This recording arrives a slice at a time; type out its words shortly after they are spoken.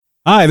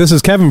Hi, this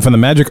is Kevin from the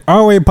Magic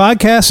Our Way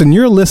podcast, and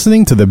you're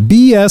listening to the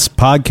BS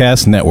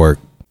Podcast Network.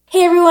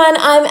 Hey everyone,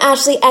 I'm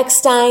Ashley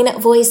Eckstein,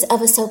 voice of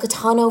Ahsoka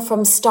Tano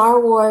from Star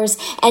Wars,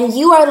 and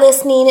you are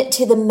listening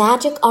to the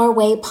Magic Our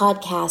Way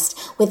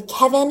podcast with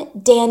Kevin,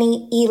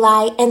 Danny,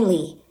 Eli, and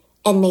Lee.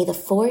 And may the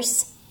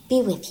Force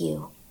be with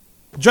you.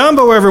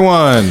 Jumbo,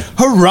 everyone!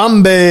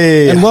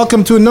 Harambe! And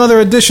welcome to another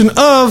edition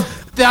of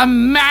The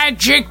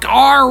Magic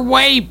Our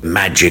Way.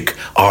 Magic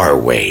Our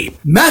Way.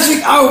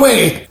 Magic Our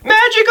Way.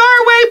 Magic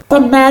Our Way. The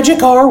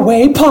Magic Our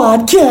Way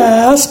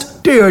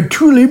podcast. They are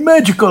truly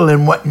magical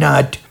and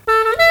whatnot.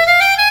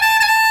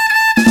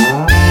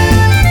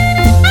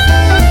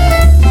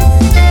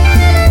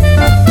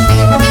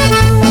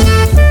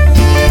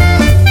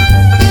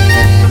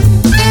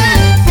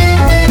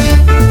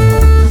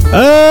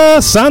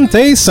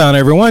 Asante San,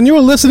 everyone. You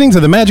are listening to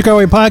the Magic Our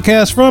Way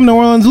podcast from New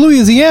Orleans,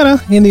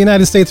 Louisiana, in the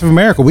United States of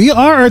America. We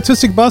are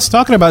Artistic Bus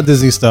talking about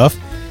Disney stuff,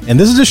 and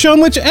this is a show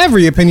in which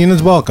every opinion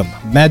is welcome.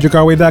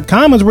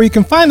 MagicOurWay.com is where you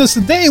can find us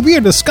today. We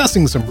are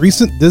discussing some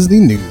recent Disney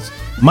news.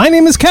 My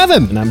name is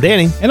Kevin. And I'm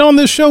Danny. And on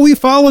this show, we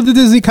follow the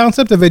Disney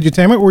concept of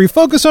edutainment, where we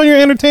focus on your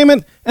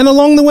entertainment, and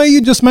along the way,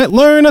 you just might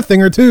learn a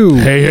thing or two.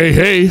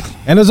 Hey.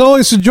 And as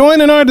always, to join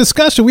in our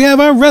discussion, we have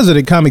our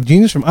resident comic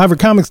genius from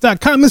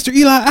ivorycomics.com, Mr.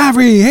 Eli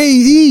Ivory. Hey,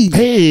 E.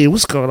 Hey,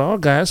 what's going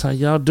on, guys? How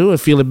y'all doing?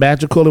 Feeling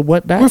magical and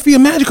whatnot? We're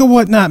feeling magical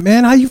whatnot,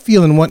 man. How you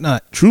feeling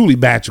whatnot? Truly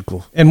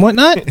magical. And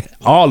whatnot?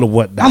 All the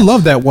whatnot. I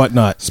love that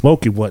whatnot.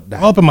 Smoky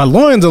whatnot. All up in my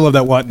loins, I love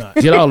that whatnot.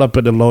 Get all up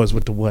in the loins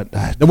with the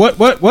whatnot. The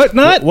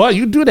whatnot? Well,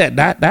 you do that,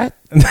 not.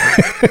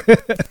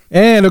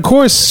 And of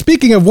course,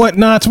 speaking of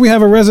whatnots, we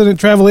have a resident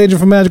travel agent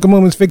for Magical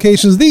Moments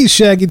Vacations, the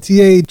Shaggy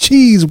TA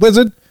Cheese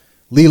Wizard,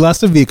 Lee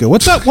Lastavica.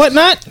 What's up,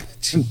 whatnot?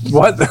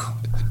 What?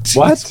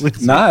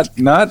 What?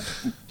 Not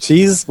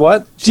cheese.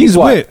 What? Cheese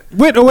what?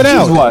 Wit or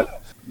without? Cheese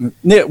what?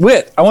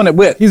 Wit. I want it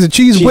wit. He's a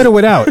cheese with or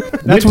without.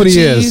 That's With what the he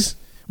cheese? is.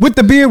 With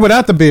the beard,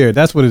 without the beard.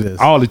 That's what it is.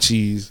 All the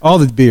cheese. All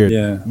the beard.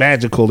 Yeah.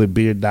 Magical and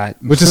beard dot.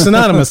 Which is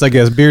synonymous, I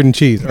guess. Beard and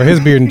cheese. Or his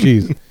beard and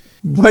cheese.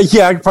 But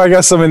yeah, I probably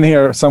got some in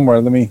here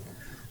somewhere. Let me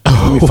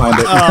find it.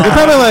 You're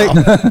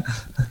probably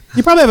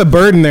you probably have a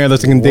bird in there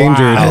that's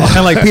endangered. Wow. Kind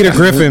of like Peter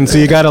Griffin. So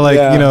you got to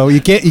Yeah.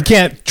 you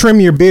can't trim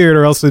your beard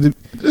or else it'd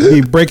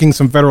be breaking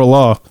some federal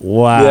law.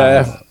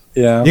 Wow.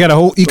 Yeah. You got a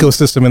whole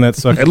ecosystem in that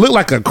sucker. It looked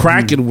like a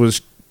kraken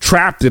was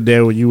trapped in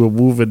there when you were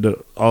moving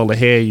all the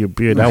hair in your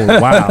beard. That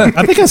was wild.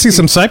 I think I see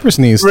some cypress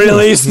knees.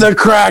 Release the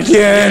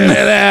Kraken.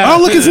 Oh,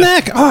 look his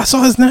neck. Oh, I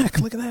saw his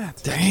neck. Look at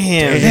that.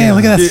 Damn. Yeah,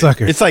 look at that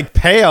sucker. It's like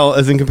pale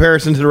as in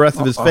comparison to the rest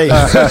of his face.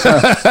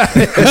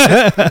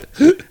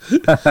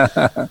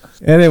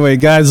 Anyway,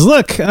 guys,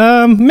 look,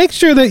 make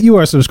sure that you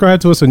are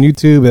subscribed to us on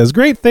YouTube, as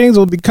great things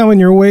will be coming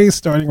your way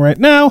starting right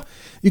now.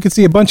 You can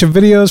see a bunch of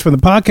videos from the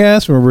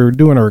podcast where we're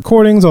doing our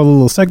recordings, all the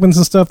little segments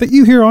and stuff that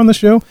you hear on the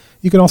show.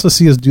 You can also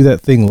see us do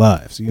that thing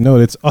live. So you know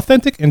it's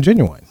authentic and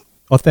genuine.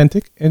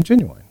 Authentic and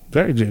genuine.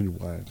 Very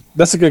genuine.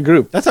 That's a good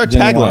group. That's our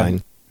Genuine.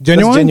 tagline.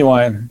 Genuine? That's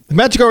genuine. The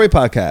Magic Our Way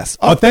podcast.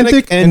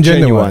 Authentic and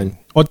genuine.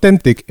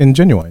 Authentic and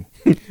genuine.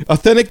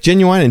 Authentic,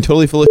 genuine, and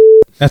totally full of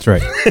That's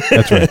right.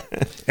 That's right.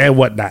 And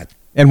whatnot.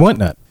 And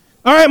whatnot.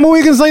 All right,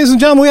 Mohicans, ladies and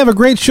gentlemen, we have a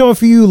great show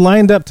for you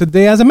lined up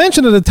today. As I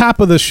mentioned at the top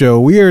of the show,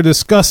 we are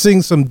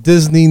discussing some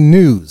Disney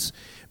news,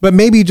 but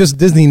maybe just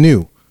Disney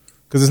new,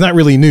 because it's not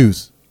really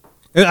news.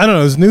 I don't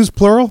know, is news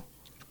plural?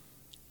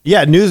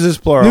 Yeah, news is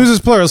plural. News is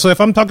plural, so if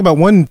I'm talking about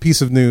one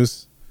piece of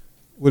news,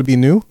 would it be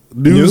new?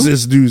 News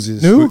is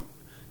newses. New?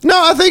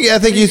 No, I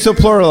think you still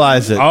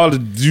pluralize it. All the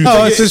news.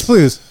 Oh, it's just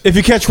please. If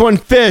you catch one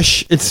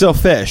fish, it's still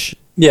fish.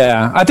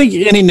 Yeah, I think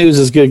any news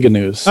is good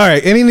news. All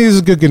right, any news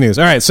is good news.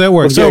 All right, so it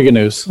works. Well, very So good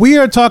news. we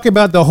are talking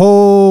about the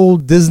whole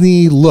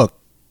Disney look,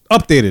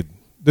 updated,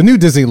 the new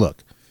Disney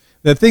look.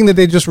 The thing that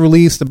they just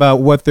released about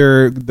what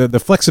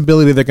the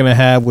flexibility they're going to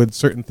have with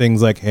certain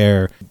things like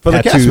hair, For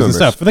the cast tattoos and members.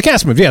 stuff. For the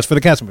cast members, yes, for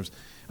the cast members.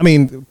 I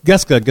mean,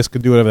 guests could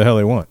do whatever the hell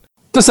they want.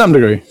 To some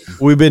degree.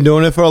 We've been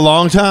doing it for a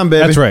long time,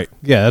 baby. That's right.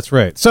 Yeah, that's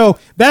right. So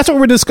that's what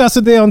we're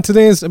discussing today on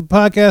today's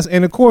podcast.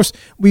 And of course,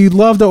 we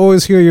love to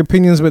always hear your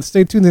opinions, but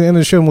stay tuned to the end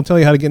of the show and we'll tell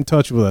you how to get in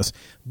touch with us.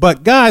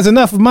 But guys,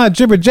 enough of my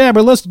jibber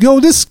jabber. Let's go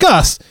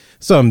discuss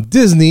some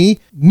Disney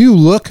new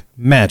look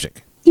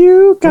magic.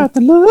 You got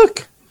the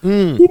look.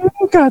 You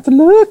got the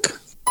look.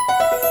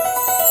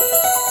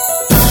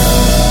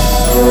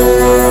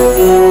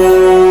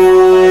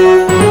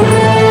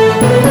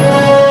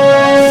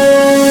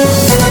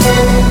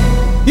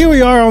 Here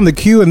we are on the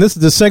queue, and this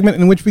is the segment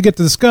in which we get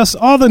to discuss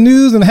all the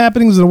news and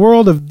happenings in the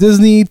world of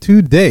Disney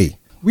today.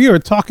 We are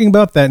talking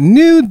about that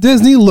new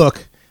Disney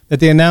look that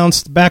they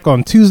announced back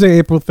on Tuesday,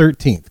 April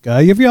 13th.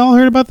 Have you all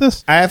heard about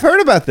this? I have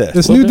heard about this.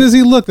 This new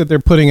Disney look that they're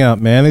putting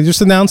out, man. They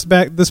just announced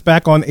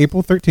back on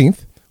April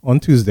 13th, on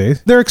Tuesday.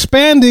 They're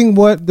expanding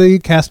what the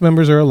cast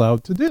members are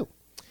allowed to do.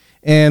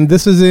 And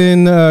this is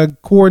in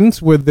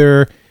accordance with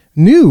their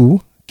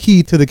new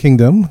key to the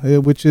kingdom,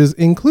 which is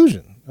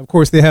inclusion. Of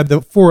course, they had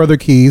the 4 other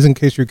keys, in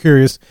case you're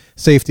curious: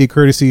 safety,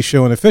 courtesy,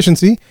 show, and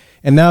efficiency.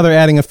 And now they're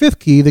adding a 5th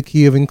key, the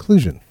key of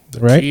inclusion.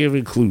 Right? Key of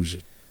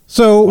inclusion.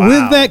 So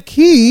with that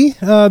key,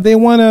 they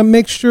want to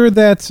make sure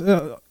that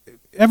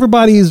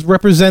everybody is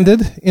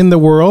represented in the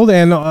world,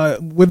 and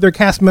with their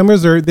cast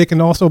members, they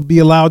can also be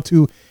allowed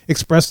to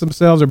express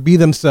themselves or be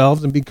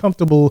themselves and be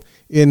comfortable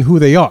in who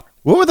they are.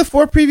 What were the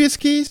 4 previous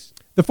keys?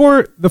 The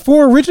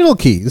four original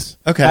keys.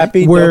 Okay.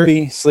 Happy, Where-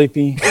 dopey,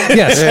 sleepy.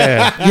 Yes.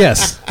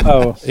 Yes.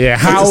 Oh, Yeah,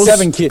 That's house, a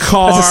 7 key.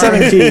 car, That's a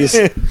 7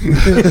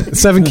 keys.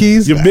 7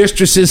 keys. your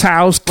mistress's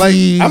house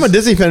keys. I'm a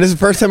Disney fan. This is the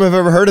first time I've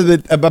ever heard of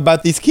it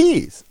about these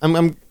keys. I'm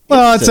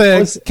Well, it's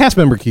interested. a cast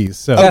member keys.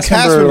 So Oh, Cast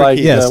cast member, member like,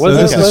 keys. Yes,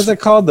 what so is it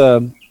called?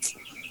 The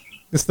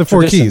it's the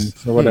 4 keys.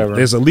 traditions or whatever.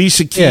 There's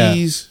Alicia Yeah.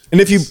 keys. And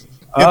if you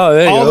Oh,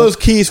 there you all go. those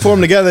keys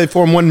form together, they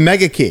form one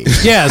mega key.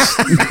 Yes.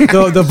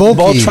 the Volt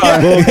key.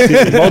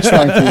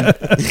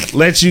 Voltron key.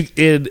 Lets you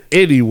in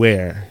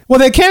anywhere. Well,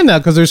 they can now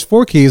because there's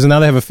 4 keys, and now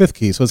they have a 5th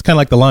key. So it's kind of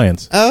like the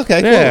Lions. Oh,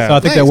 okay, cool. Yeah. So I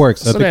think that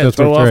works. I So think that that's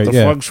throw what's off right. the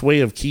Yeah. feng shui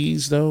of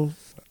keys, though.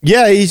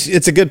 Yeah,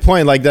 it's a good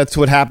point. Like that's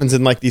what happens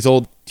in like these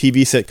old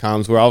TV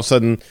sitcoms where all of a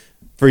sudden,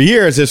 for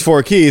years, there's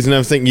 4 keys, and I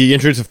was thinking you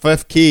introduce a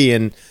 5th key,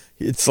 and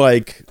it's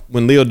like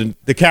when Leo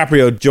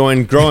DiCaprio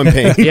joined Growing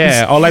Pains.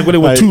 Yeah, or like when it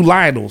were Like- 2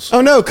 Lionels. Oh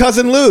no,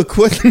 cousin Luke.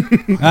 What?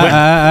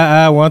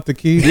 I want the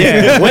key.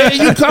 Yeah, where did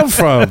you come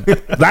from?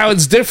 Now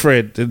it's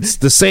different. It's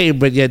the same,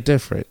 but yet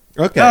different.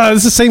 Okay. Oh,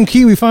 it's the same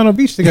key we found on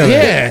beach together.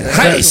 Yeah,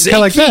 hey, Kind same of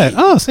like key. that.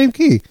 Oh, same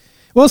key.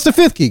 Well, it's the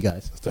 5th key,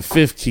 guys. It's the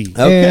 5th key.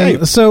 Okay.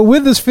 And so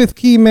with this 5th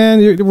key,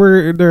 man,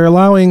 they're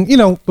allowing,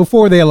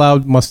 before they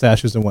allowed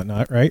mustaches and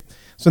whatnot, right?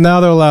 So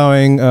now they're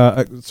allowing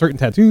certain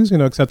tattoos,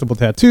 acceptable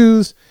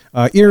tattoos,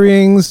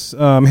 earrings,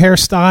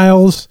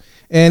 hairstyles,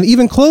 and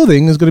even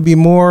clothing is going to be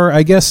more,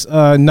 I guess,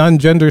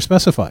 non-gender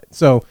specified.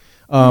 So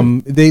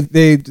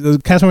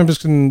the cast members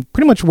can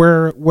pretty much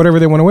wear whatever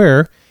they want to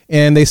wear,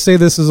 and they say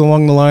this is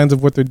along the lines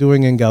of what they're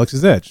doing in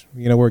Galaxy's Edge,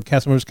 where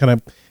cast members kind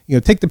of,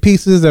 take the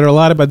pieces that are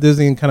allotted by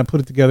Disney and kind of put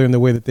it together in the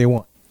way that they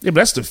want. Yeah, but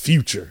that's the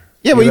future.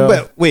 Yeah,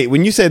 but wait,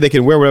 when you say they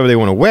can wear whatever they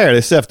want to wear, they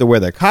still have to wear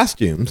their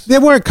costumes. They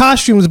wear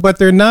costumes, but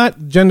they're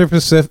not gender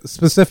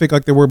specific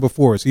like they were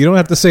before. So you don't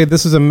have to say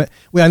this is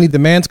I need the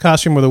man's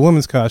costume or the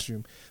woman's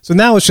costume. So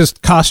now it's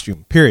just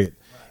costume, period.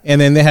 And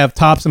then they have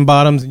tops and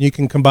bottoms, and you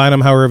can combine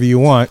them however you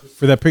want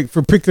for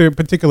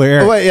particular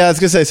area. Oh, wait, yeah, I was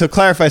gonna say. So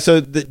clarify.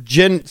 So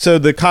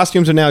the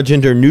costumes are now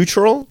gender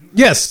neutral.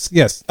 Yes.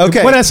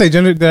 Okay. What did I say?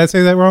 Gender? Did I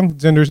say that wrong?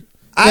 Gender.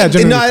 I-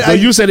 gender. no, neutral. Well,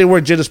 you said they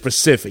weren't gender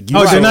specific. You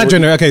Oh, said they're not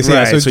gender. Okay, so yeah,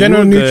 Right, so so gender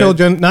you were neutral,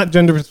 good. not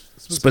gender.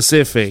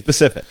 specific,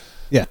 Specific.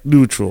 Yeah.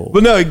 neutral.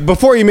 Well, no.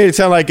 Before you made it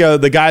sound like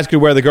the guys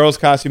could wear the girls'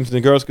 costumes and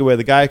the girls could wear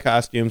the guy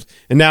costumes,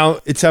 and now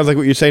it sounds like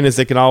what you're saying is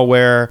they can all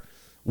wear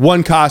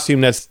one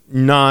costume that's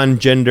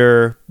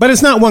non-gender. But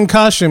it's not one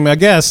costume, I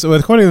guess.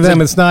 According to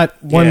them, it's not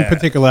one Yeah.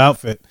 particular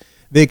outfit.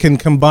 They can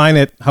combine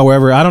it.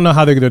 However, I don't know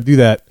how they're going to do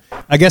that.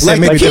 I guess Like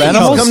that maybe the keys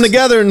animals come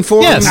together and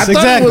form. Yes. I thought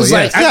exactly, it was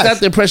like yes. I got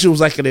the impression it was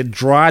like an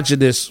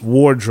androgynous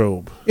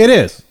wardrobe. It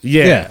is.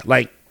 Yeah,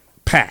 like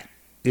Pat.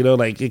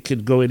 Like it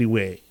could go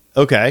anywhere.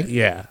 Okay.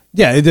 Yeah,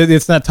 Yeah,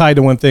 it's not tied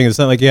to one thing. It's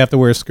not like you have to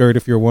wear a skirt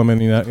if you're a woman.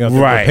 You have to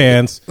wear right.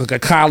 pants. like a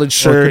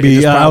college Or it shirt. could be,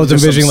 and just I was probably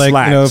just envisioning some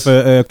like if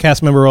slacks. a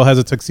cast member all has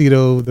a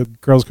tuxedo, the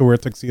girls could wear a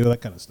tuxedo,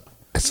 that kind of stuff.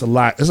 It's a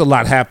lot. There's a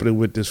lot happening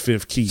with this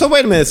 5th key. So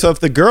wait a minute. So if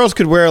the girls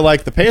could wear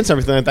like the pants and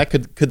everything like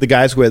that, could the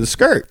guys wear the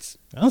skirts?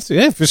 I don't see.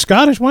 Yeah, if you're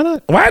Scottish, why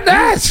not? Why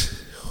not?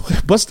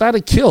 Bust out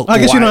a kilt. I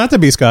guess you Why? don't have to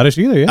be Scottish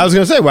either. Yeah. I was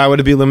gonna say, why would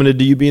it be limited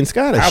to you being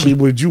Scottish? I mean,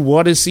 would you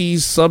want to see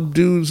some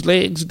dude's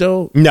legs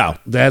though? no,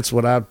 That's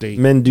what I'm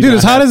thinking. men do. Dude, not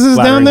as hot have as this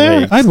flattering down there,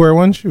 legs. I'd wear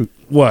one. Shoot,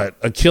 What,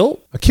 a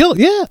kilt? a kilt.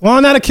 Yeah.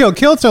 Well, not a kilt.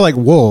 Kilts are like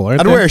wool.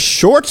 Aren't I'd they? wear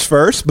shorts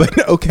first,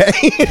 but okay.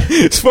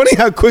 It's funny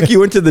how quick you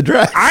went to the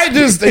dress.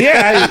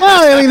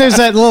 Well, I mean, there's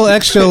that little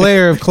extra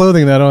layer of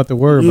clothing that I don't have to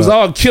worry It was about.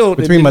 all kilt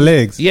Between and my then-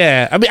 legs.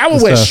 Yeah, I mean, I would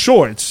And wear stuff.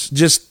 shorts.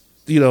 Just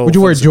Would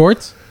you wear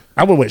jorts?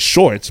 I would wear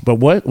shorts, but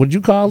what would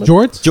you call it?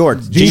 Jorts?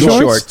 Jorts, Jean jean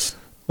shorts? shorts.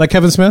 Like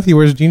Kevin Smith, he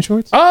wears jean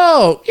shorts.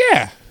 Oh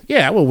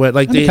yeah, I would wear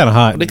like That'd be kinda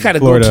hot They in kind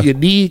of go Florida. to your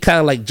knee, kind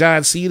of like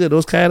John Cena.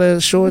 Those kind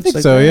of shorts. I think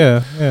like so.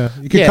 that. Yeah.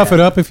 You can Yeah. cuff it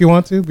up if you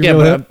want to. Be Yeah, real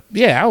but hip.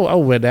 yeah, I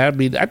would wear that. I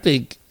mean, I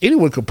think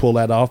anyone could pull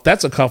that off.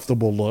 That's a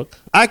comfortable look.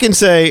 I can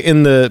say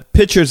in the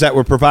pictures that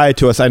were provided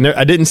to us, I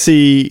didn't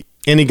see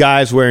any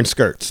guys wearing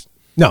skirts.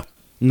 No.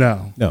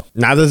 No, No.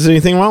 Not that there's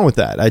anything wrong with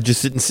that. I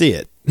just didn't see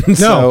it.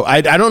 So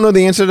I don't know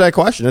the answer to that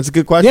question. That's a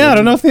good question. Yeah, I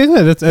don't know if they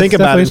did. Think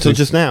about it until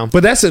just now.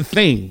 but that's the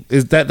thing.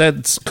 Is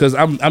that's because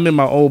I'm in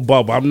my own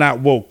bubble. I'm not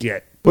woke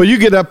yet. Well, you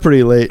get up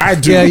pretty late. I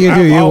do. Yeah, you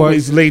do. I'm You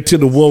always late to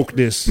the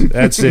wokeness.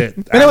 That's it.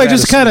 Anyway, I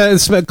just gotta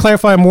kind of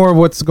clarify more of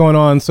what's going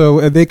on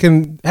so they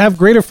can have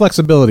greater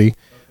flexibility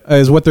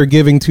is what they're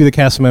giving to the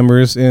cast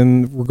members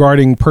in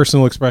regarding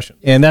personal expression.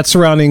 And that's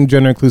surrounding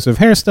gender-inclusive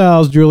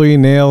hairstyles, jewelry,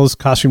 nails,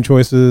 costume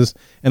choices,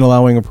 and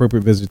allowing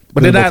appropriate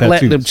But they're not visible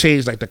letting them tattoos.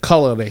 change like the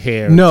color of the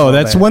hair. and No, all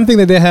that's that. one thing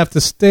that they have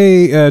to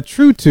stay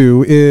true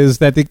to is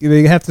that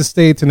they have to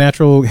stay to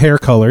natural hair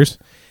colors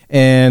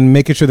and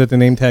making sure that the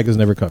name tag is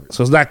never covered.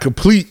 So it's not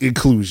complete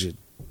inclusion.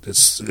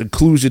 It's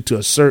inclusion to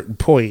a certain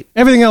point.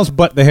 Everything else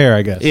but the hair,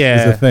 I guess, Yeah.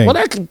 is the thing.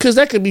 Well, because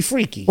that could be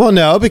freaky. Well,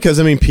 no, because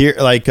I mean,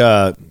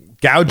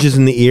 gouges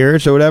in the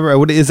ears or whatever.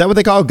 Is that what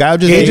they call it?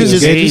 Gouges?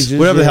 Gauges,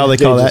 Whatever the hell they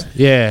call that.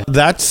 Yeah.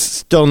 That's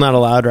still not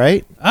allowed,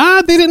 right?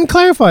 They didn't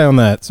clarify on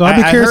that, so I'll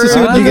be curious to see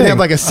what you you can think. have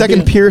like a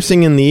second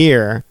piercing in the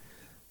ear.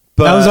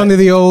 But That was under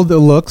the old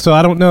look, so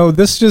I don't know.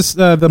 This just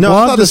the no, I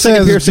blog thought the just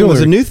second says piercing was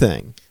a jewelry. new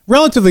thing.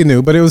 Relatively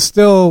new, but it was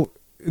still.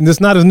 It's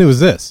not as new as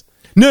this.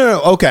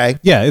 No, okay.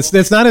 Yeah,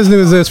 it's not as new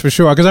as this for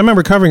sure. Because I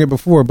remember covering it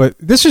before, but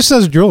this just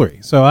says jewelry,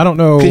 so I don't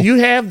know. Can you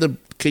have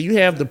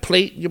the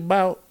plate in your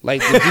mouth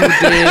like the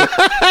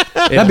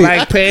dude did in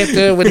Black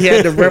Panther when he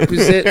had to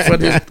represent for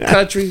this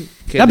country?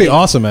 That'd be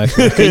awesome,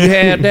 actually. Can you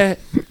have that?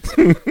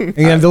 And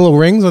you have the little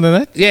rings on the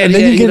neck. Yeah, And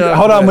then yeah, you can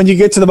hold on. When you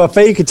get to the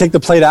buffet, you can take the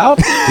plate out.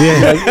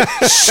 Yeah.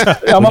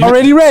 I'm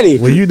already ready.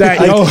 When you not,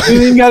 You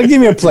didn't even got to give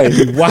me a plate.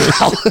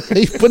 wow,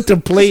 he put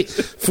the plate,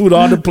 food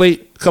on the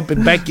plate,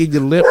 coming back in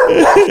your lip.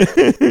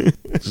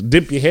 Just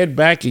dip your head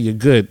back and you're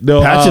good.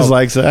 No, Patches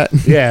likes that.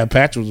 Yeah,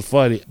 Patch was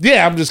funny.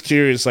 Yeah, I'm just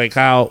curious, like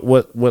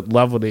what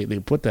level they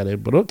put that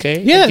in. But okay,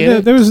 I Yeah, get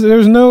it.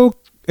 there's no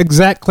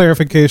exact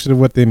clarification of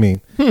what they mean.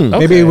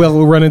 Maybe Okay.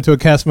 we'll run into a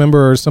cast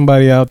member or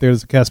somebody out there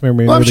as a cast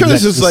member. Well, I'm with sure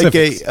this exact is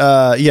like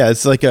specifics.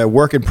 it's like a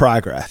work in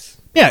progress.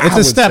 Yeah, it's I a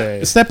would step, say.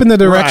 a step in the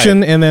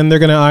direction, and then they're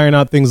going to iron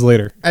out things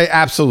later.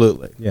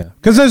 Absolutely. Yeah,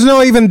 because there's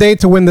no even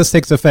date to when this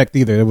takes effect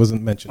either. It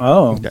wasn't mentioned.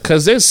 Oh,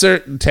 Because there's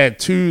certain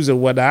tattoos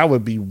and what I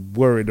would be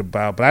worried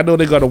about, but I know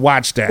they're going to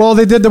watch that. Well,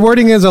 they did. The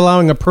wording is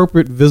allowing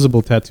appropriate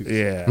visible tattoos.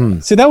 yeah.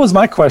 see, that was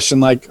my question.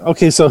 Like,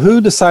 okay, so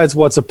who decides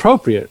what's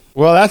appropriate?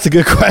 Well, that's a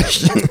good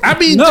question. I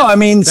mean, No, I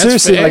mean that's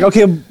seriously. fair. Like,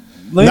 okay, let me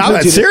put No, it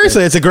to you-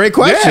 seriously, it's a great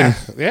question.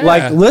 Yeah.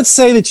 Like, let's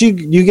say that you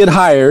get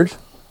hired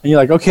and you're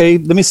like, okay,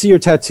 let me see your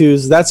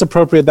tattoos. That's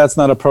appropriate. That's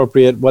not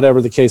appropriate.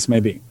 Whatever the case may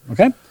be.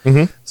 Okay.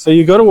 So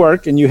you go to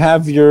work and you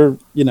have your,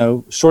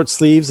 short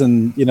sleeves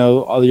and,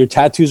 all your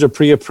tattoos are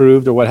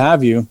pre-approved or what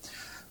have you.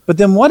 But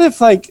then what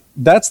if like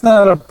that's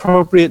not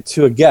appropriate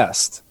to a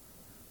guest?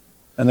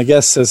 And the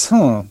guest says,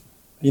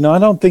 I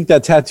don't think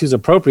that tattoo's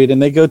appropriate. And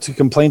they go to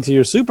complain to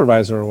your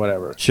supervisor or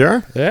whatever.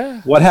 Sure.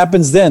 yeah. What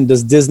happens then?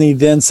 Does Disney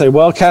then say,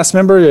 well, cast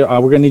member, we're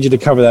going to need you to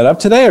cover that up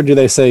today? Or do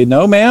they say,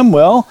 no, ma'am,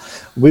 well,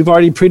 we've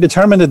already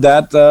predetermined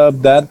that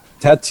that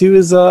tattoo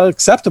is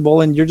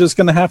acceptable and you're just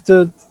going to have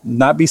to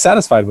not be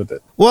satisfied with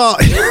it? Well,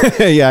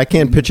 yeah, I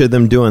can't picture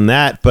them doing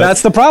that, but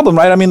That's the problem,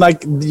 right? I mean, like,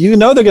 they're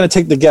going to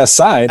take the guest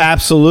side.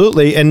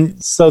 absolutely.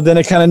 And So then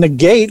it kind of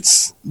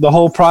negates the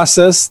whole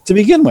process to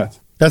begin with.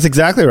 that's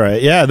exactly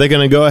right. Yeah, they're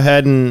going to go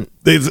ahead and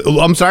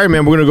I'm sorry,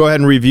 man, we're going to go ahead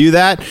and review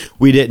that.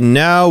 We didn't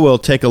know. We'll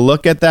take a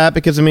look at that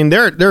because I mean,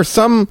 there are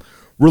some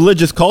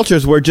religious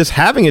cultures where just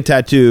having a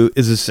tattoo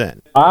is a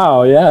sin.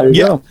 Wow, yeah, there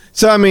you go.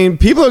 So I mean,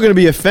 people are going to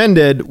be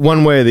offended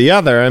one way or the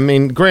other. I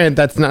mean, granted,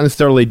 that's not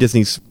necessarily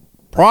Disney's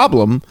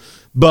problem,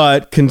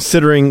 but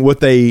considering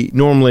what they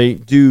normally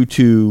do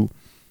to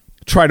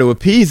try to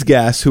appease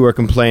guests who are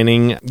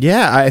complaining,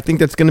 yeah, I think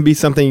that's going to be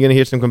something you're going to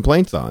hear some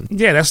complaints on.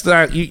 Yeah, that's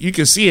not, you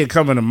can see it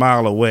coming a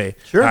mile away.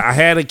 Sure. I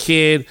had a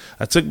kid,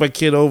 I took my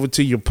kid over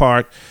to your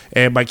park,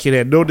 and my kid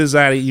had no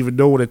desire to even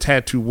know what a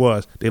tattoo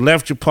was. They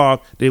left your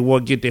park, they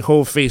want to get their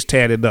whole face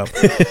tatted up.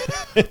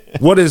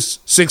 What does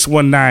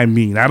 619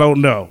 mean? I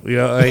don't know.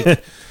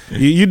 Like,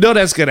 you know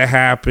that's going to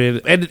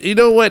happen. And you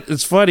know what?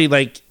 It's funny,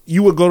 like,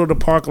 you would go to the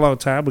park a long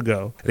time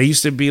ago. They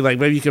used to be like,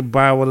 maybe you could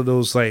buy one of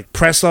those, like,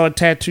 press-on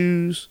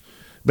tattoos.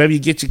 Maybe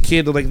you get your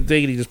kid to like the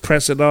thing and you just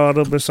press it on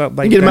them or something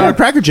like You get that. them out of a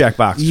Cracker Jack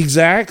box.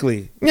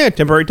 Exactly. Yeah,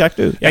 temporary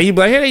tattoo. Yeah, you be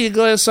like, hey, there you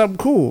go, that's something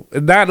cool.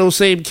 And not those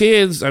same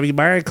kids, I mean,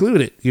 mine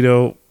included,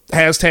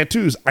 has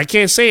tattoos. I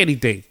can't say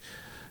anything.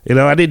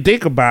 I didn't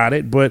think about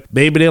it, but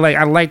maybe they're like,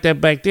 I liked that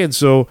back then.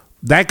 So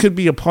that could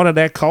be a part of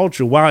that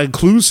culture. While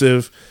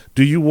inclusive,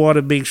 do you want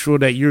to make sure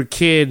that your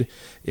kid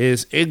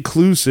is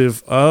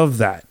inclusive of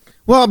that?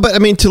 Well, but I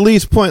mean, to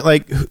Lee's point,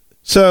 like,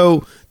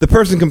 so the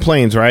person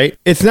complains, right?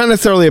 It's not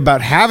necessarily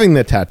about having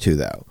the tattoo,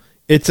 though.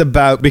 It's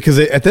about, because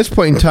at this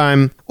point in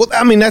time, well,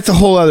 I mean, that's a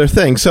whole other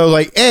thing. So,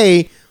 like,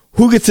 A,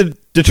 who gets to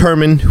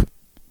determine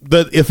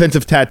the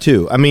offensive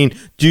tattoo? I mean,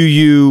 do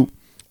you,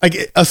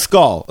 like, a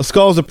skull? A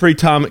skull is a pretty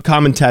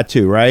common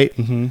tattoo, right?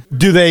 Mm-hmm.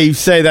 Do they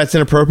say that's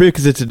inappropriate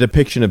because it's a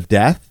depiction of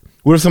death?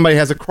 What if somebody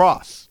has a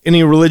cross?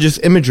 Any religious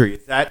imagery?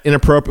 Is that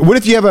inappropriate? What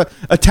if you have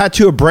a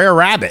tattoo of Brer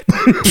Rabbit?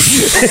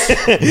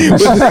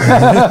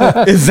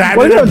 Is that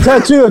What about a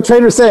tattoo of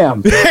Trader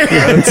Sam?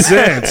 That's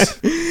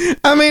it.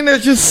 I mean,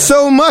 there's just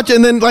so much.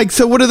 And then, like,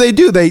 so what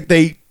do?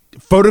 They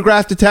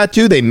photograph the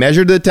tattoo, they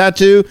measure the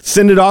tattoo,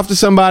 send it off to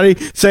somebody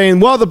saying,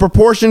 well, the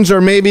proportions are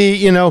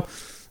maybe,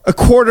 a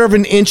quarter of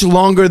an inch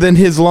longer than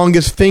his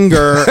longest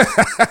finger.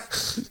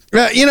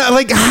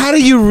 Like, how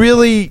do you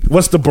really...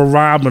 What's the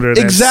barometer? That's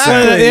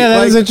Exactly. Yeah,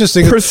 that is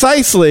interesting.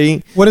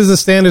 Precisely. What is the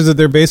standards that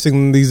they're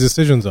basing these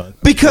decisions on?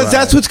 Because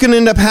that's what's going to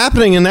end up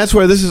happening, and that's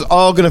where this is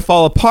all going to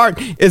fall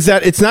apart, is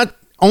that it's not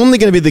only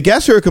going to be the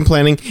guests who are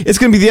complaining, it's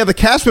going to be the other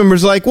cast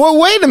members like, well,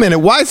 wait a minute,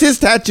 why is his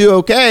tattoo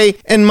okay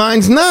and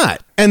mine's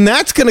not? And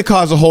that's going to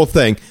cause a whole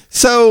thing.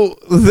 So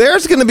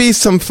there's going to be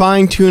some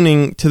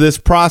fine-tuning to this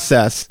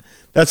process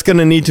that's going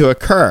to need to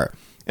occur.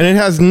 And it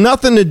has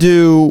nothing to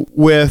do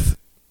with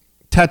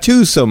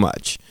tattoos so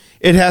much.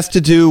 It has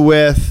to do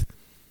with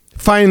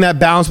finding that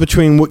balance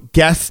between what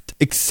guest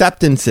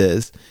acceptance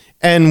is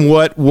and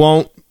what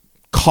won't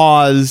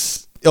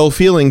cause ill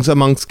feelings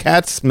amongst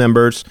cast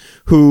members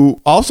who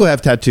also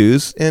have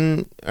tattoos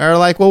and are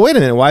like, well, wait a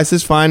minute, why is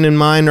this fine and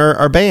mine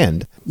are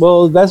banned?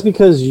 Well, that's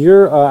because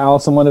you're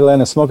Alice in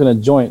Wonderland and smoking a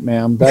joint,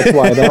 ma'am. That's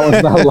why that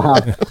one's not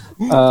allowed.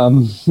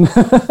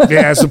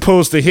 Yeah, as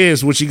opposed to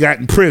his, which he got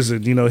in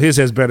prison. His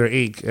has better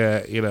ink.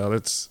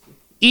 That's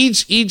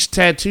each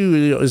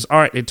tattoo is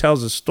art. It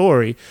tells a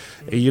story,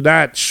 and you're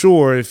not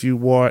sure if you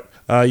want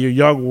your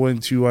young one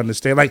to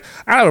understand. Like,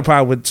 I don't have a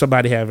problem with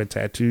somebody having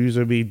tattoos.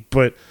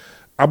 But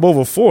I'm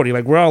over 40.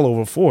 Like, we're all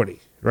over 40.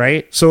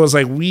 Right? So it's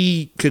like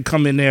we could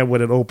come in there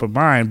with an open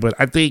mind, but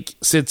I think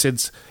since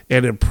it's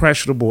an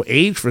impressionable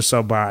age for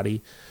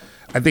somebody,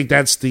 I think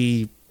that's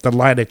the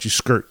line that you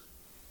skirt.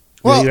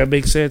 Well, that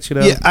makes sense,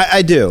 Yeah,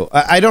 I do.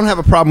 I don't have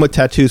a problem with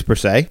tattoos per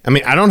se. I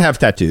mean, I don't have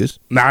tattoos.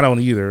 No, I don't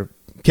either.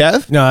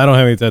 Kev? No, I don't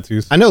have any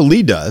tattoos. I know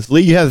Lee does.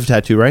 Lee, you have a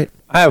tattoo, right?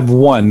 I have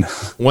one.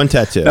 One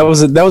tattoo. That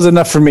was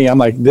enough for me. I'm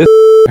like, this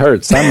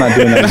hurts. I'm not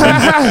doing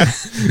that.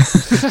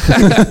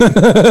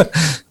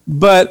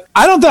 But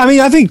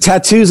I think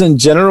tattoos in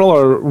general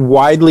are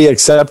widely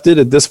accepted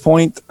at this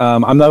point.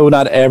 I know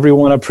not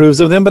everyone approves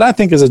of them, but I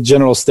think as a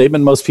general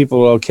statement, most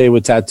people are okay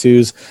with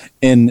tattoos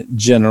in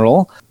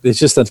general. It's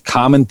just a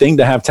common thing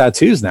to have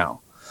tattoos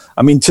now.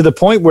 I mean, to the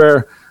point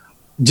where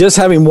just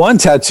having one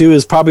tattoo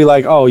is probably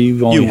like, oh,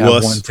 you only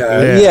have one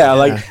tattoo. Yeah,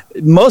 like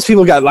most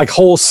people got like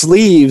whole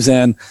sleeves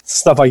and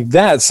stuff like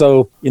that.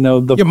 So,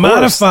 you're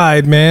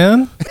modified,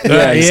 man.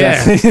 Yeah,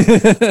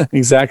 exactly.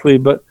 Exactly.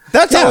 But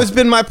that's always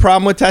been my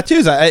problem with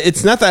tattoos.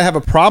 It's not that I have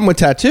a problem with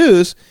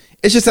tattoos.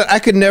 It's just that I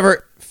could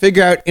never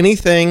figure out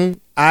anything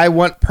I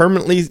want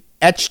permanently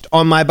etched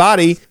on my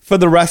body for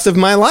the rest of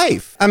my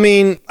life. I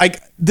mean,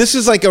 like, this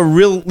is like a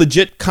real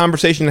legit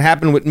conversation that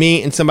happened with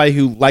me and somebody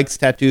who likes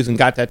tattoos and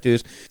got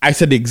tattoos. I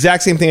said the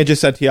exact same thing I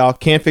just said to y'all.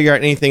 Can't figure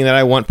out anything that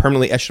I want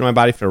permanently etched on my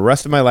body for the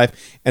rest of my life.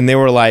 And they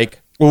were like,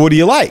 well, what do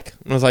you like?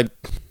 And I was like,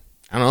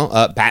 I don't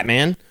know,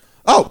 Batman.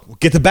 Oh,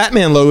 get the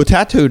Batman logo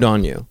tattooed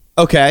on you.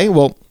 Okay,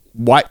 well,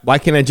 why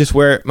can't I just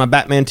wear my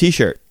Batman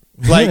t-shirt?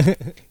 Like,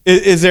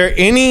 is there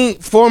any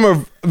form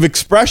of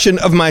expression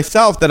of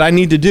myself that I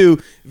need to do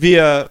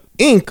via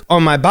ink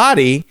on my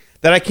body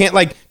that I can't,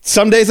 like,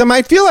 some days I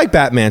might feel like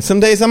Batman. Some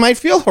days I might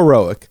feel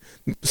heroic.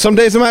 Some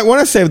days I might want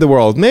to save the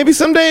world. Maybe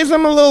some days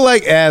I'm a little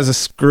like,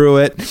 screw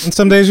it. And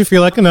some days you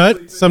feel like a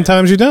nut.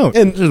 Sometimes you don't.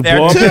 And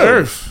there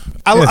too.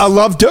 I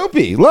love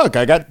Dopey. Look,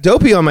 I got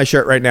Dopey on my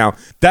shirt right now.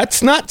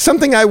 That's not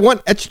something I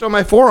want etched on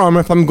my forearm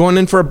if I'm going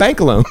in for a bank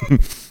loan. Or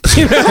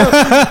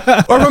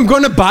if I'm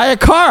going to buy a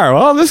car.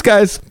 Well, this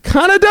guy's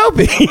kind of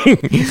dopey.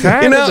 Dopey.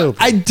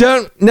 I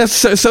don't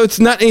necessarily. So it's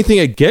not anything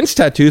against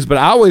tattoos, but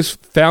I always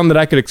found that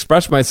I could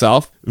express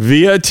myself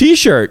via a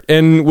t-shirt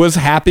and was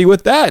happy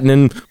with that.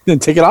 And then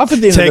take it off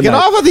at the end of the night. Take it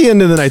off at the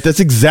end of the night.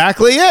 That's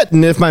exactly it.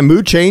 And if my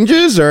mood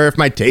changes or if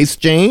my tastes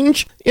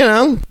change,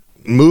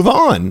 move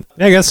on.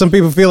 Yeah, I guess some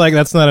people feel like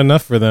that's not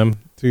enough for them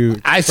to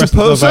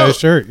suppose so. Buy a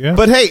shirt. Yeah.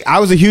 But hey, I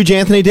was a huge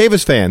Anthony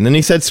Davis fan. Then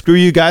he said, screw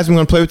you guys, I'm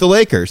going to play with the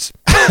Lakers.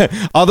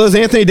 All those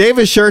Anthony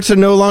Davis shirts are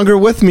no longer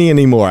with me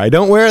anymore. I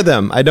don't wear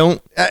them.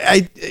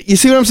 You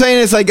see what I'm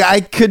saying? It's like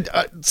I could,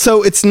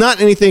 so it's not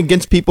anything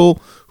against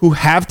people who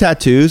have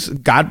tattoos.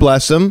 God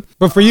bless them.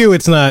 But for you,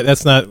 that's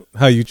not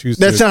how you choose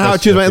to. That's not how I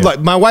choose.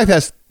 Look, my wife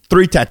has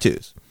 3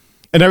 tattoos.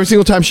 And every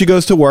single time she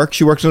goes to work,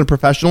 she works in a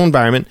professional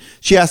environment,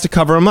 she has to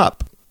cover them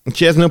up. And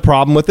she has no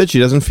problem with it. She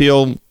doesn't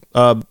feel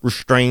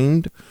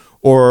restrained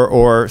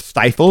or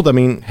stifled. I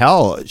mean,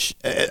 hell,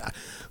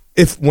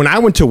 when I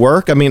went to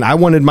work, I mean, I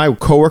wanted my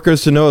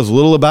coworkers to know as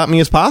little about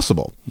me as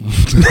possible.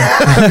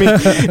 I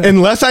mean,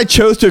 unless I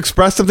chose to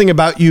express something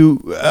about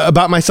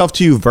myself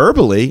to you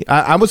verbally,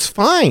 I was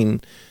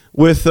fine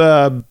with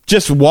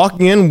just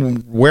walking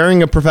in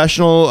wearing a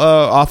professional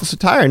office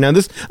attire. Now,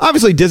 this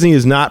obviously Disney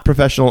is not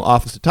professional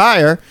office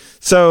attire,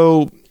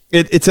 so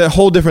it's a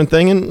whole different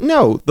thing. And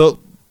no, the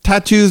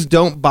tattoos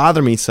don't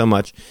bother me so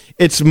much.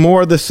 It's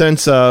more the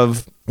sense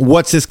of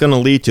what's this going to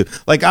lead to.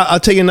 Like, I'll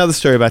tell you another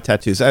story about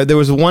tattoos. There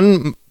was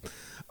one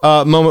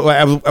moment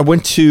where I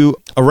went to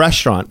a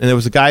restaurant and there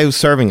was a guy who was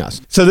serving us.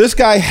 So this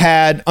guy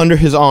had under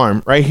his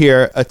arm right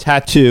here a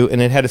tattoo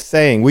and it had a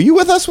saying. Were you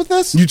with us with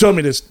this? You told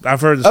me this.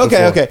 I've heard this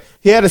before. Okay.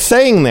 He had a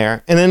saying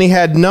there and then he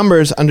had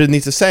numbers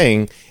underneath the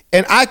saying.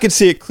 And I could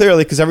see it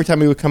clearly because every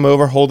time he would come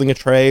over holding a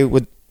tray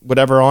with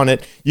whatever on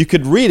it, you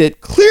could read it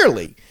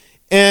clearly.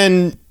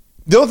 And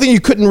the only thing you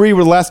couldn't read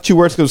were the last 2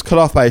 words because it was cut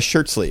off by a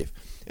shirt sleeve.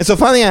 And so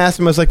finally I asked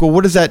him, I was like, well,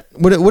 what does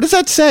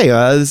that say?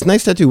 This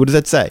nice tattoo, what does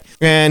that say?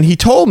 And he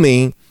told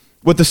me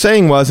what the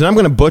saying was, and I'm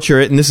going to butcher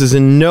it, and this is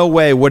in no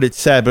way what it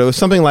said, but it was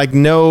something like,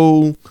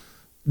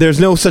 there's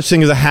no such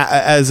thing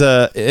as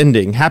a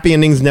ending. Happy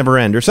endings never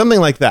end, or something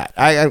like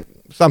that.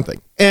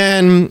 Something.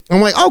 And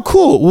I'm like, oh,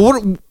 cool.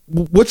 Well,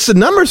 what's the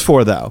numbers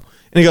for, though?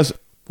 And he goes,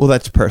 well,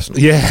 that's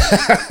personal. Yeah.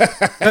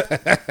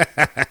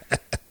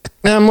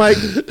 And I'm like,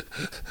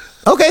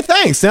 okay,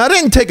 thanks. Now, I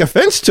didn't take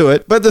offense to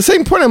it, but at the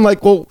same point, I'm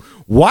like, well,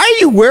 why are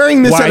you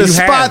wearing this Why at a you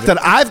spot have it?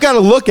 that I've got to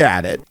look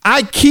at it?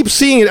 I keep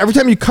seeing it. Every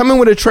time you come in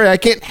with a tray, I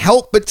can't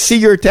help but see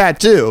your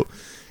tattoo.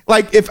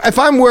 Like, if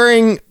I'm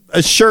wearing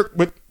a shirt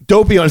with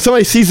Dopey on,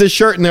 somebody sees this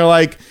shirt and they're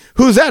like,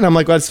 who's that? And I'm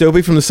like, well, that's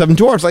Dopey from the Seven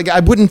Dwarfs. Like, I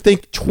wouldn't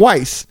think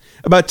twice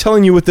about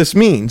telling you what this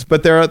means.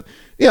 But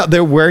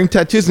they're wearing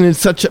tattoos, and it's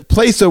such a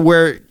place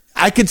where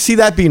I could see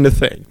that being the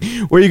thing.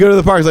 Where you go to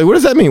the park, it's like, what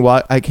does that mean?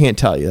 Well, I can't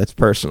tell you. That's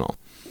personal.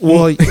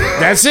 Well,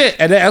 that's it.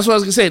 And that's what I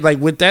was going to say. Like,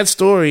 with that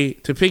story,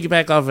 to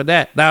piggyback off of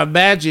that, now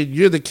imagine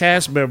you're the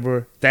cast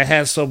member that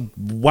has some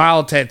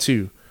wild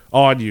tattoo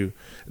on you.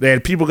 Then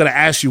people are going to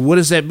ask you, what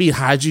does that mean?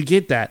 How'd you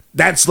get that?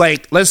 That's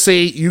like, let's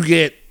say you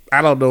get,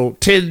 I don't know,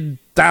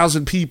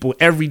 10,000 people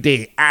every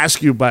day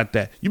ask you about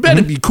that. You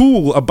better be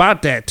cool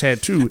about that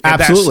tattoo. And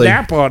Absolutely.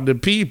 Not snap on the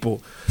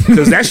people,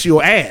 because that's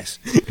your ass.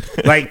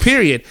 Like,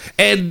 period.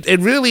 And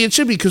really, it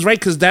should be,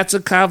 because that's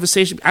a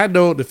conversation. I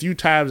know the few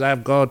times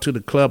I've gone to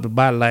the club in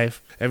my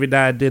life, every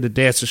now and then a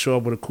dancer show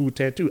up with a cool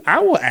tattoo, I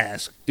will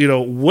ask,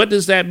 what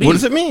does that mean? What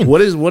does it mean?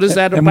 What is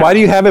that about? And why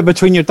do you have it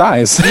between your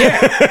thighs? And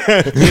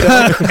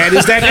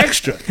is that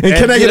extra? And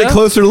can I get a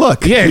closer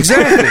look? Yeah,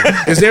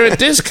 exactly. Is there a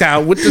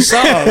discount with the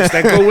songs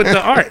that go with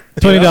the art?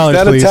 $20, Is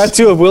that please. a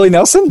tattoo of Willie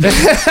Nelson?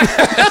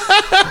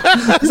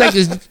 It's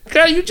like,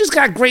 girl, you just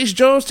got Grace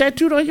Jones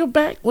tattooed on your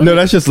back? What No,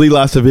 that's just Lee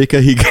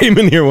Lasavica. He came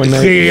in here one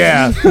night.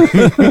 Yeah.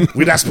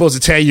 We're not supposed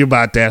to tell you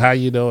about that. How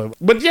you know it?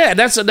 But yeah,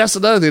 that's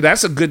another thing.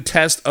 That's a good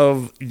test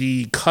of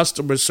the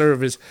customer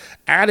service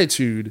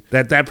attitude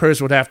that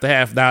person would have to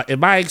have. Now, in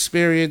my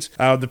experience,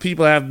 the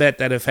people I've met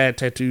that have had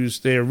tattoos,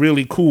 they're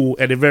really cool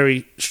and they're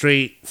very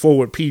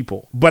straightforward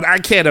people. But I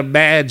can't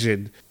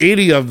imagine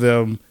any of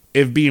them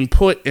if being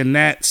put in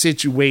that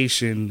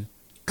situation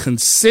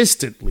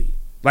consistently.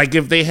 Like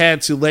if they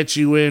had to let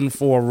you in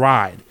for a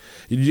ride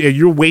and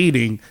you're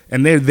waiting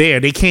and they're there,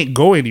 they can't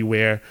go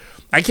anywhere.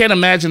 I can't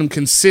imagine them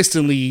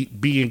consistently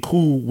being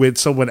cool with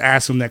someone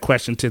asking that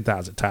question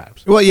 10,000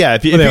 times. Well, yeah,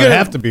 if They you're would gonna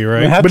have to be,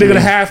 right? But they're going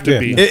to have to Yeah.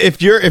 be.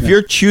 If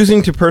you're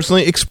choosing to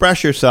personally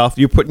express yourself,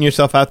 you're putting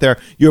yourself out there.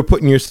 You're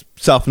putting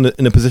yourself in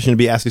a position to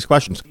be asked these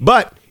questions.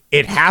 But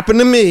it happened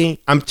to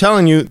me. I'm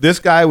telling you, this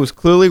guy was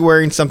clearly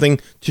wearing something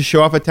to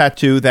show off a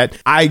tattoo that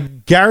I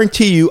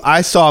guarantee you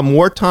I saw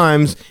more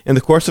times in the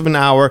course of an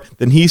hour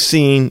than he's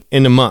seen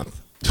in a month.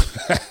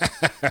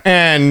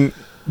 And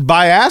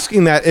by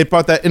asking that, it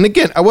brought that. And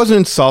again, I wasn't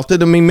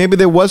insulted. I mean, maybe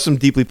there was some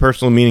deeply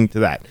personal meaning to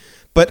that.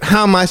 But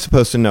how am I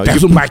supposed to know?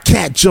 That's when my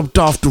cat jumped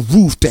off the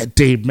roof that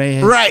day,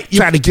 man. Right.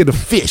 Trying to get a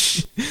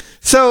fish.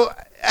 So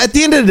at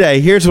the end of the day,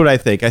 here's what I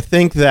think. I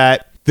think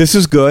that this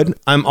is good.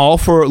 I'm all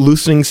for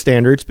loosening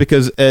standards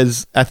because,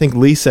 as I think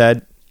Lee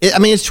said,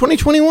 it's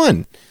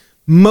 2021.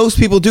 Most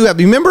people do have.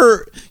 You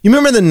remember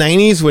the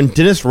 90s when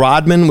Dennis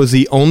Rodman was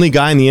the only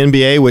guy in the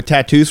NBA with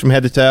tattoos from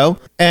head to toe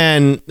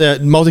and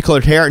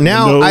multicolored hair?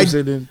 Now,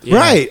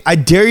 right. I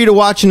dare you to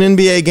watch an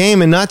NBA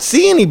game and not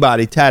see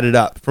anybody tatted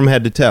up from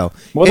head to toe.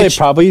 Well, they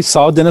probably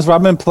saw Dennis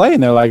Rodman play,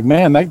 and they're like,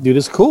 man, that dude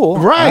is cool.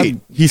 Right.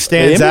 He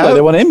stands out.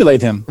 They want to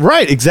emulate him.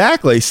 Right,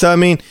 exactly. So, I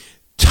mean,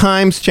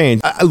 times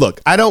change. Look,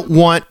 I don't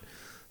want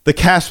the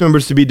cast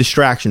members to be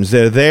distractions.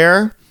 They're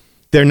there.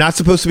 They're not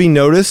supposed to be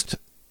noticed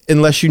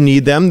unless you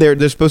need them.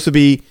 They're supposed to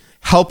be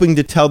helping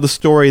to tell the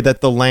story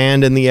that the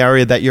land and the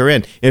area that you're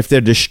in. If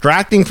they're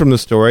distracting from the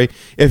story,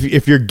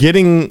 if you're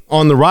getting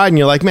on the ride and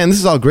you're like, man, this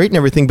is all great and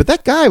everything, but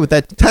that guy with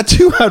that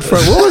tattoo out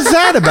front, what was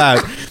that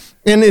about?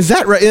 And is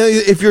that right?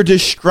 If you're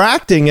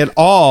distracting at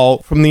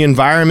all from the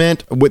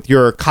environment with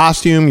your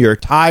costume, your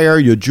attire,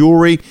 your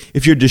jewelry,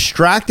 if you're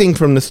distracting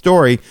from the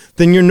story,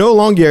 then you're no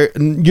longer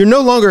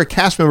a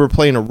cast member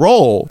playing a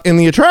role in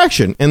the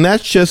attraction, and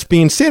that's just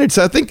being standard.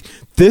 So I think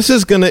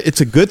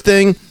it's a good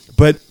thing,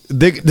 but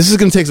this is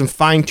going to take some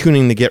fine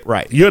tuning to get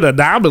right. You're an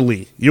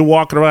anomaly. You're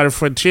walking around in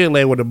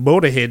Frontierland with a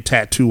Motorhead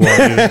tattoo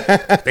on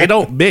you. They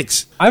don't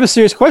mix. I have a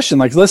serious question.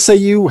 Like, let's say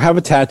you have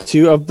a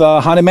tattoo of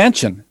the Haunted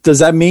Mansion. Does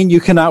that mean you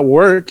cannot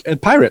work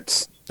at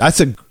Pirates? It's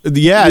You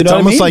almost know what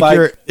I mean? like Like-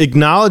 you're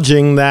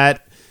acknowledging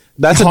that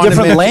That's a Haunted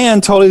different Mansion-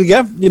 land totally.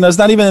 It's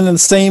not even in the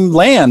same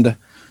land.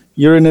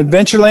 You're in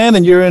Adventureland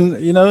and you're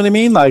in, you know what I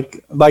mean?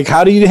 Like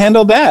how do you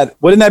handle that?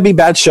 Wouldn't that be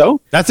bad show?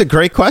 That's a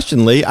great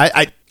question, Lee.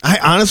 I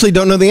honestly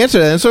don't know the answer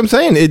to that. That's what I'm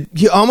saying.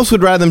 You almost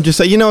would rather them just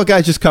say, you know what,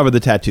 guys, just cover the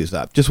tattoos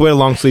up. Just wear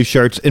long sleeve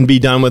shirts and be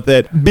done with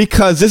it,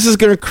 because this is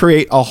going to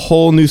create a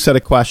whole new set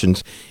of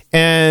questions.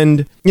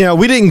 And,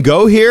 we didn't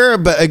go here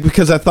but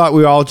because I thought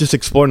we were all just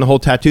exploring the whole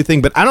tattoo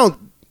thing. But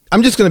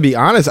I'm just going to be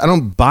honest. I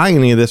don't buy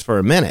any of this for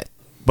a minute.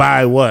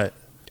 Buy what?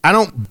 I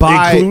don't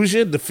buy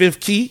inclusion, the fifth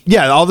key.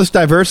 Yeah, all this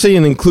diversity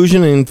and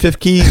inclusion and fifth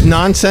key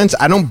nonsense.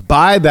 I don't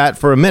buy that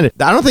for a minute.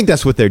 I don't think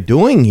that's what they're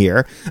doing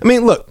here. I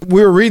mean, look,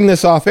 we were reading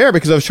this off air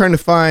because I was trying to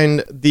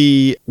find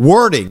the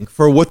wording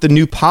for what the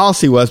new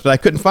policy was, but I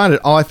couldn't find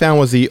it. All I found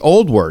was the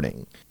old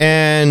wording.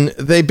 And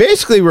they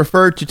basically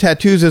referred to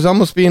tattoos as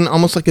almost being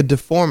like a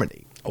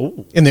deformity.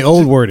 Oh, In the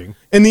old wording.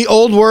 In the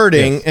old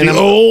wording. And the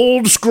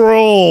old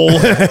scroll.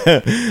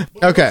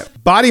 Okay.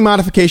 Body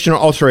modification or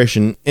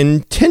alteration.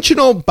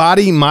 Intentional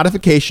body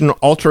modification or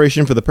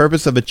alteration for the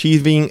purpose of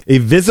achieving a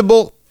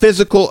visible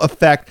physical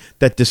effect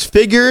that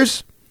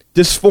disfigures,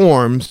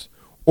 disforms,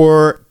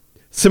 or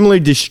similarly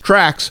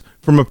distracts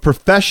from a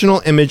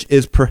professional image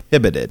is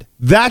prohibited.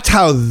 That's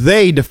how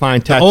they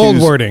define tattoos. Old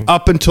wording.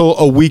 Up until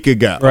a week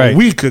ago. Right. A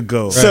week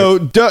ago.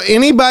 So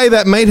anybody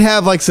that might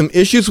have like some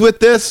issues with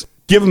this,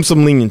 give them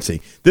some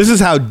leniency. This is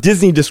how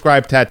Disney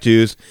described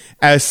tattoos,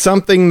 as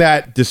something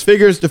that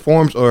disfigures,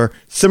 deforms, or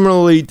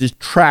similarly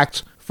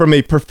detracts from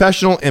a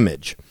professional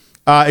image.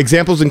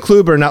 Examples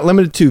include, but are not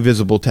limited to,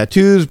 visible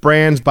tattoos,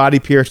 brands, body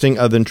piercing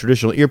other than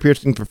traditional ear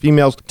piercing for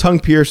females,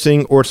 tongue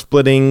piercing or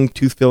splitting,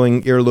 tooth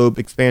filling, earlobe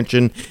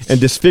expansion, and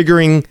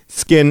disfiguring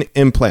skin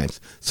implants.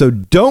 So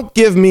don't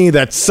give me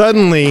that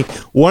suddenly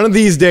one of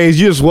these days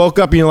you just woke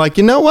up and you're like,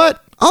 you know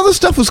what? All this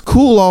stuff was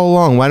cool all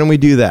along. Why don't we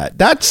do that?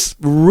 That's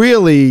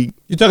really...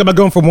 You talk about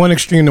going from one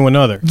extreme to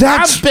another.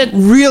 That's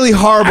really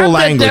horrible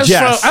language,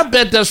 yes. I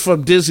bet that's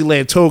from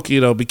Disneyland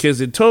Tokyo, though,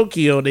 because in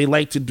Tokyo, they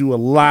like to do a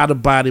lot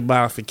of body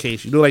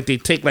modification. You know, like they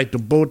take like the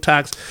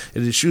Botox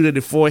and they shoot in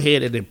the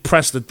forehead and then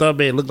press the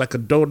thumb in and look like a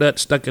donut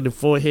stuck in the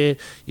forehead.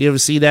 You ever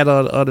see that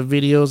on the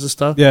videos and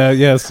stuff? Yeah,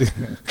 yes.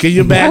 Can you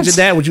imagine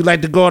that? Would you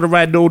like to go on the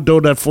right? No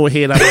donut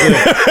forehead. I'm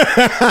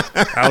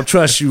good. I don't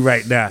trust you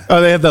right now.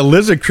 Oh, they have that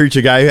lizard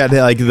creature guy who had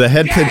like the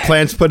head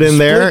implants put in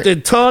there. Split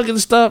the tongue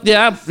and stuff.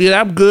 Yeah,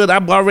 I'm good.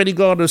 I'm already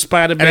going to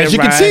Spider-Man. And as you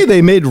ride. can see,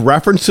 they made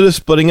reference to the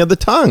splitting of the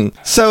tongue.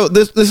 So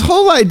this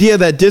whole idea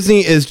that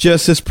Disney is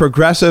just this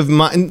progressive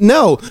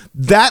no,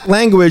 that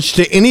language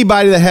to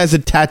anybody that has a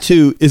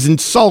tattoo is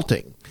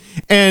insulting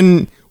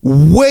and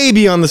way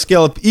beyond the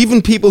scale of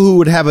even people who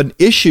would have an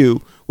issue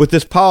with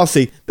this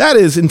policy. That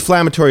is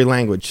inflammatory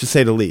language, to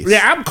say the least.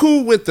 Yeah, I'm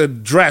cool with the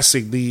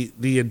dressing,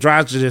 the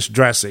androgynous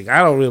dressing.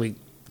 I don't really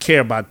care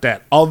about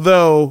that.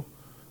 Although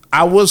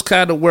I was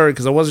kind of worried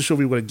because I wasn't sure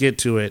we were going to get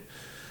to it.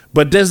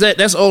 But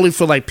that's only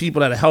for like people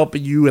that are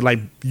helping you and like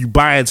you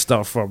buying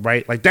stuff from,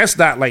 right? Like that's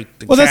not like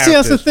the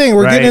that's the thing.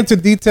 We're getting into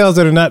details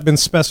that are not been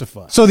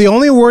specified. So the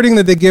only wording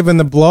that they give in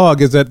the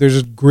blog is that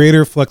there's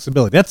greater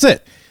flexibility. That's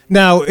it.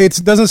 Now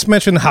it doesn't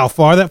mention how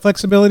far that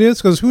flexibility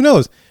is, because who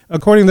knows?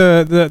 According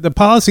to the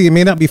policy, it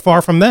may not be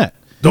far from that.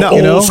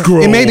 Old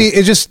scroll. It may be.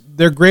 It's just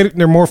they're great.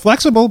 They're more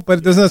flexible, but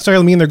it doesn't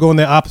necessarily mean they're going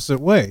the opposite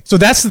way. So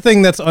that's the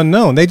thing that's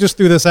unknown. They just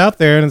threw this out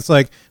there, and it's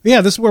like,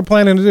 yeah, this is what we're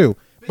planning to do.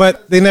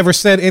 But they never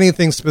said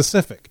anything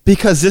specific.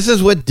 Because this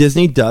is what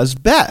Disney does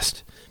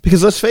best.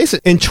 Because let's face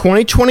it, in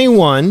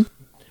 2021,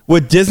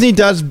 what Disney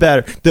does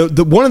better,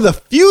 the one of the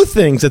few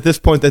things at this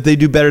point that they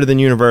do better than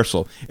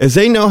Universal is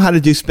they know how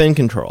to do spin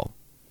control.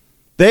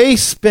 They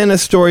spin a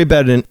story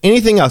better than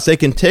anything else. They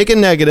can take a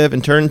negative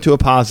and turn it into a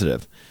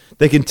positive.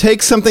 They can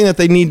take something that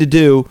they need to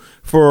do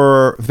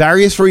for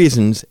various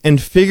reasons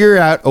and figure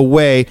out a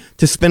way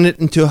to spin it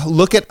into,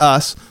 look at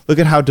us, look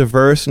at how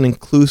diverse and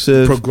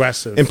inclusive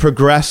and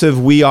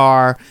progressive we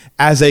are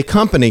as a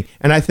company.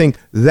 And I think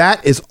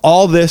that is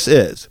all this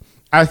is.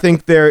 I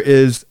think there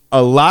is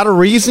a lot of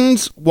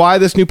reasons why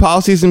this new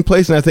policy is in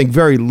place, and I think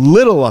very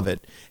little of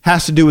it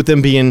has to do with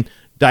them being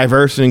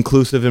diverse and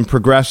inclusive and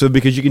progressive,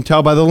 because you can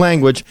tell by the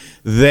language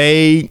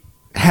they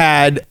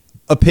had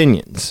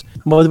opinions.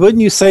 Well,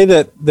 wouldn't you say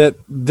that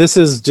this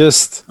is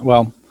just,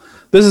 well,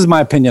 this is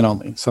my opinion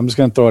only, so I'm just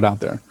going to throw it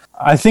out there.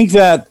 I think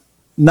that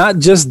not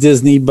just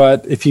Disney,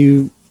 but if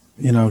you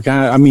know,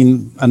 I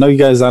mean, I know you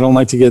guys, I don't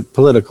like to get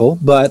political,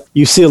 but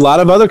you see a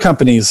lot of other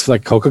companies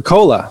like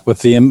Coca-Cola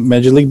with the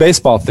Major League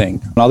Baseball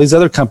thing, and all these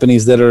other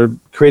companies that are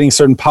creating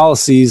certain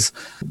policies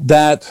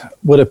that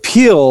would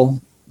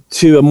appeal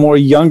to a more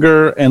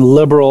younger and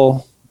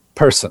liberal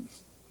person.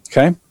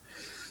 Okay?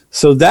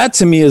 So that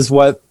to me is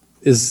what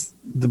is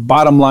the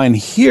bottom line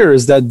here,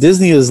 is that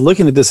Disney is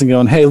looking at this and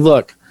going, hey,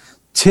 look,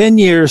 10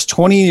 years,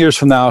 20 years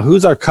from now,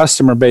 who's our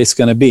customer base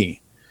going to be?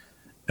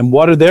 And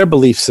what are their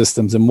belief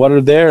systems and what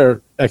are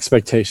their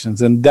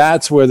expectations? And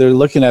that's where they're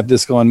looking at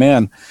this going,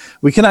 man,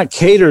 we cannot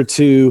cater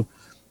to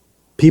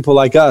people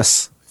like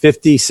us,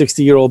 50,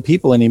 60-year-old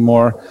people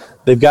anymore.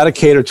 They've got to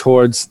cater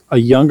towards a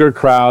younger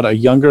crowd, a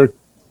younger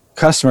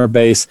customer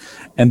base.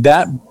 And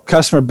that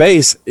customer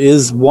base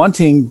is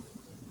wanting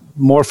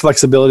more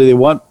flexibility. They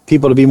want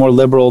people to be more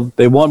liberal.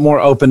 They want more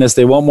openness.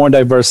 They want more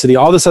diversity,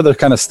 all this other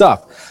kind of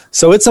stuff.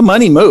 So it's a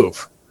money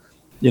move.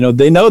 You know,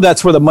 they know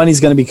that's where the money's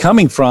going to be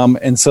coming from,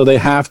 and so they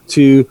have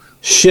to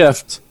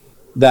shift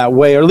that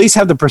way, or at least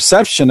have the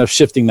perception of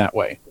shifting that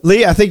way.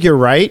 Lee, I think you're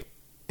right,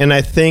 and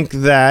I think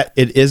that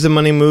it is a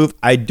money move.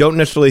 I don't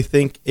necessarily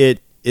think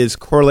it is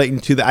correlating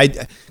to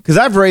the... Because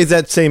I've raised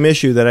that same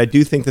issue, that I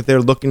do think that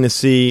they're looking to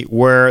see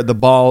where the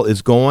ball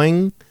is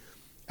going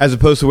as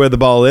opposed to where the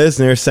ball is,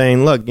 and they're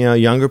saying, look, you know,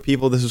 younger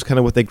people, this is kind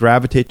of what they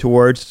gravitate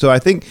towards. So I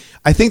think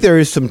there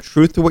is some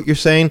truth to what you're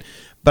saying.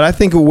 But I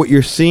think what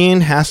you're seeing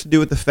has to do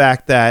with the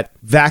fact that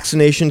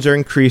vaccinations are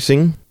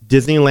increasing,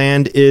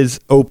 Disneyland is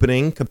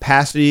opening,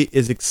 capacity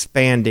is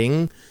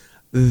expanding.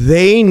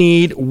 They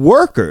need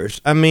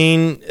workers. I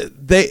mean,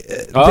 they're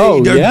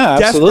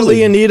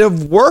desperately in need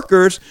of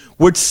workers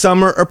with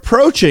summer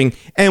approaching.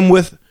 And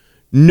with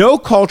no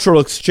cultural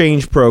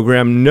exchange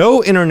program,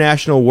 no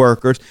international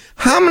workers,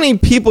 how many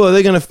people are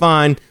they going to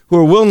find who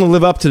are willing to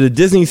live up to the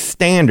Disney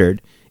standard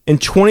in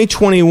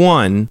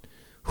 2021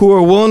 who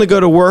are willing to go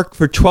to work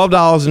for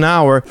 $12 an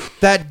hour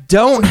that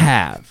don't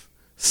have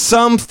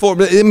some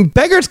form. I mean,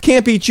 beggars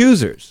can't be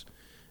choosers.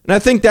 And I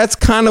think that's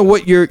kind of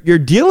what you're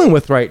dealing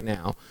with right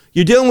now.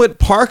 You're dealing with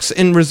parks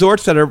and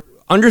resorts that are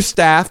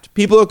understaffed.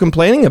 People are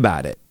complaining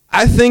about it.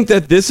 I think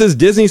that this is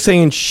Disney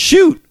saying,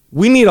 shoot,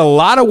 we need a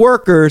lot of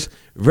workers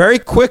very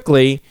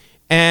quickly,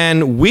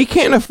 and we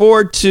can't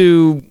afford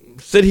to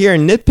sit here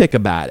and nitpick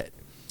about it.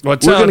 Or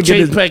tell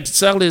JPEG to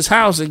sell his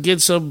house and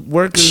get some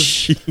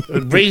workers,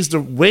 raise the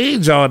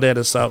wage on that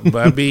or something.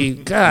 I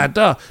mean, God,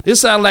 dog.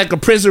 This sounds like a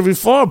prison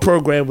reform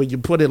program when you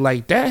put it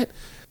like that.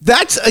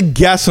 That's a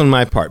guess on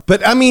my part.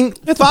 But, I mean,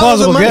 It's a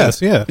plausible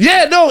guess, yeah.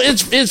 Yeah, no,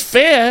 it's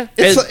fair.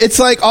 It's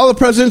like All the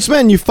President's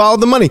Men. You follow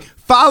the money.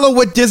 Follow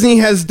what Disney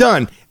has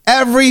done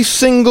every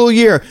single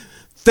year.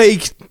 They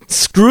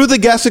screw the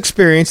guest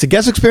experience. The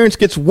guest experience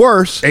gets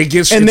worse,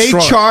 and they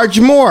charge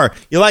more.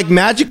 You like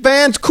Magic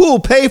Bands? Cool,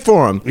 pay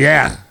for them.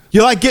 Yeah.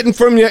 You like getting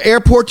from your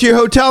airport to your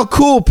hotel?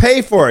 Cool,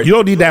 pay for it. You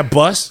don't need that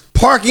bus.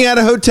 Parking at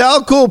a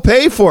hotel? Cool,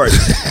 pay for it.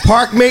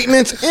 Park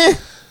maintenance?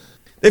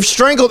 They've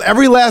strangled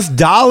every last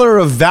dollar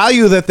of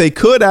value that they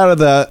could out of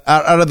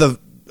the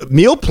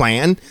meal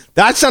plan.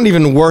 That's not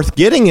even worth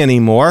getting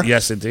anymore.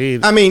 Yes,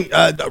 indeed. I mean,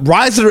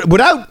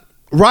 without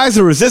Rise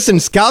of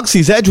Resistance,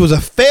 Galaxy's Edge was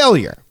a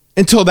failure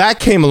until that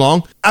came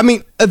along. I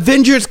mean,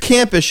 Avengers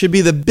Campus should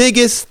be the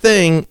biggest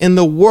thing in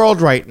the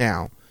world right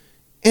now.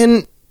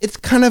 And it's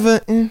kind of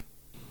a...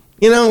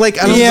 You know,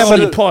 like, I don't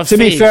know. But to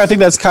be fair, I think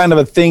that's kind of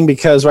a thing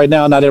because right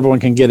now not everyone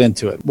can get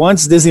into it.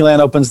 Once Disneyland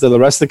opens to the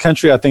rest of the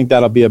country, I think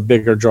that'll be a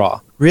bigger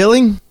draw.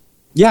 Really?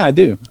 Yeah, I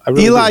do. I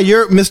really Eli, do.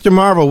 you're Mr.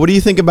 Marvel. What do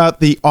you think about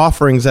the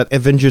offerings at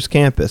Avengers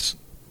Campus?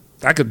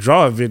 I could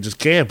draw Avengers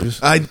Campus.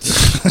 I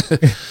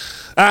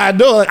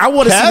know. I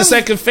want to see the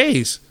second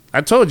phase.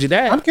 I told you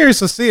that. I'm curious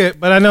to see it,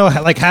 but I know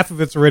like half of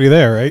it's already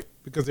there, right?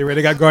 Because they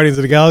already got Guardians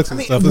of the Galaxy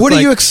and stuff. What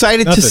are you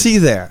excited to see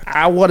there?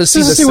 I want to see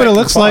Just to see what it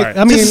looks like.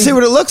 I mean, just to see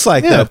what it looks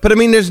like, though. But I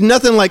mean, there's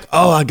nothing like,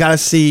 oh, I gotta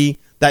see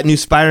that new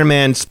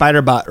Spider-Man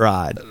Spider-Bot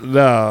ride.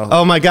 No.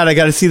 Oh my God, I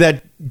gotta see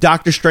that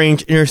Doctor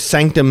Strange Inner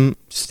Sanctum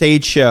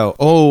stage show.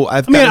 Oh,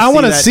 I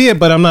want to see it,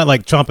 but I'm not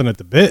like chomping at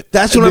the bit.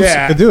 That's what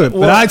I'm to do it,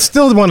 but I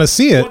still want to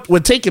see it.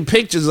 When taking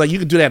pictures, like you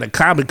can do that at a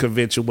comic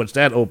convention, once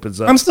that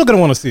opens up. I'm still gonna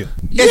want to see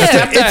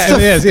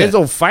it. There's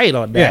no fight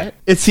on that. Yeah.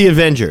 It's the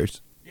Avengers,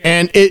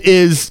 and it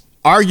is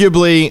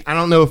arguably, I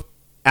don't know if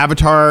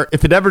Avatar, I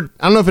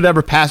don't know if it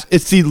ever passed.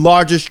 It's the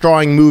largest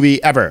drawing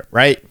movie ever,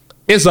 right?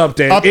 It's up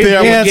there.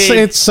 Yeah,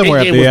 it's somewhere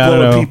up there. I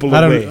don't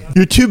know.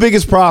 Your two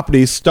biggest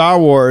properties, Star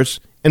Wars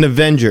and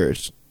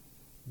Avengers.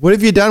 What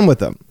have you done with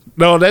them?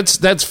 No,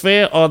 that's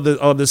fair on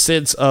the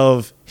sense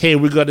of, hey,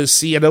 we're gonna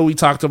see. I know we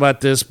talked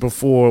about this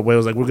before, where it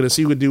was like we're gonna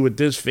see what we do with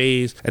this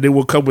phase, and then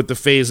we'll come with the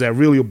phase that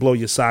really will blow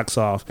your socks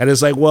off. And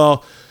it's like,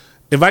 well,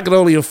 if I can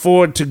only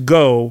afford to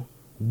go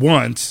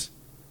once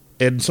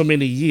in so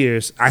many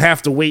years, I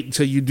have to wait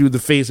until you do the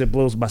phase that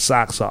blows my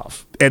socks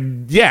off.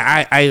 And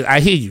yeah, I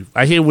hear you.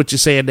 I hear what you're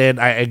saying, and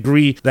I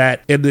agree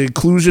that in the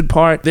inclusion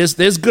part,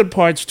 there's good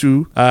parts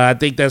too. I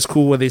think that's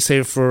cool when they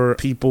say for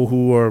people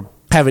who are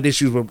having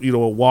issues with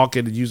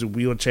walking and using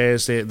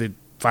wheelchairs, they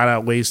find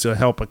out ways to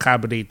help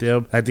accommodate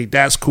them. I think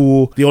that's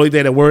cool. The only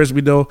thing that worries me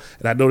though,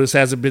 and I know this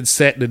hasn't been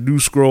set in the new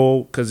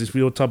scroll because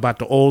we don't talk about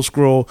the old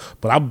scroll,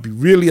 but I'll be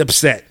really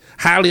upset.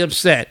 Highly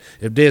upset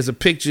if there's a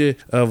picture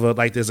of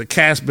there's a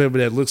cast member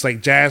that looks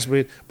like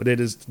Jasmine, but it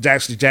is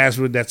actually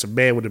Jasmine that's a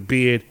man with a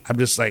beard. I'm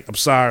just like, I'm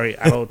sorry,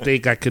 I don't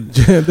think I could.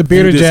 The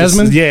bearded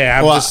Jasmine?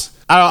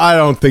 I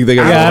don't think they're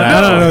gonna.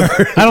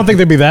 I don't think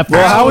they'd be that.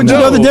 Well, how would you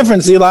know the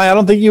difference, Eli? I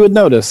don't think you would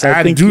notice.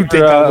 I think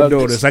I would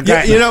notice.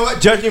 You know what?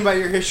 Judging by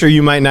your history,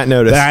 you might not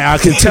notice. I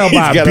can tell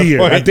by a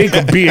beard. I think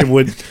a beard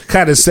would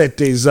kind of set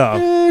things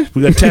up.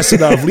 We're gonna test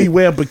it off. Lee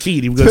wear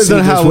bikini. We're gonna Depends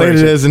on how late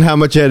it is and how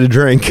much you had to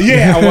drink.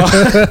 Yeah,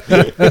 well,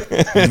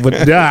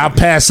 but I'll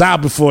pass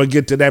out before I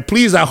get to that.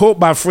 Please, I hope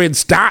my friends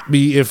stop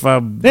me if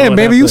I'm. Damn,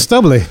 baby, you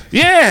stubbly.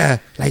 Yeah,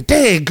 like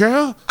dang,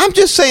 girl. I'm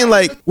just saying,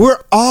 like,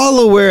 we're all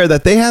aware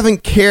that they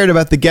haven't cared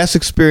about the guest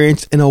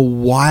experience in a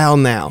while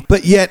now,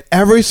 but yet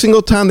every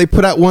single time they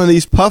put out one of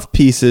these puff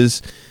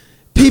pieces,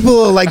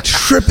 people are like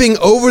tripping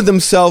over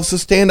themselves to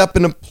stand up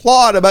and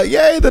applaud about,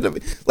 yay,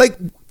 like.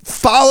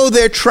 Follow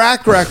their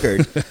track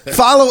record.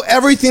 Follow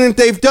everything that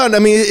they've done. I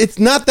mean, it's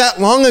not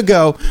that long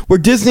ago where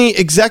Disney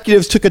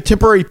executives took a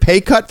temporary pay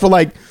cut for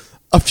like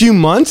a few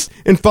months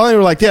and finally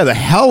were like, yeah, the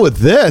hell with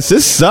this.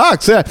 This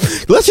sucks.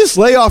 Let's just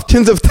lay off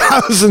tens of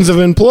thousands of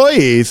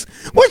employees.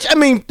 Which, I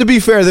mean, to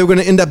be fair, they were going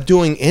to end up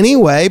doing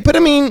anyway. But, I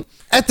mean,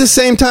 at the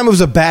same time, it was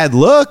a bad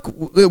look.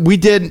 We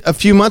did a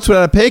few months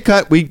without a pay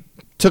cut. We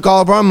took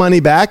all of our money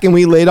back and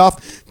we laid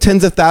off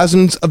tens of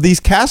thousands of these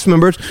cast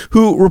members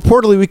who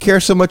reportedly we care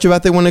so much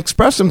about they want to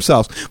express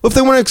themselves. Well, if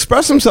they want to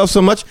express themselves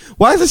so much,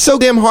 why is it so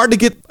damn hard to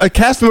get a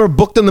cast member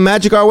booked on the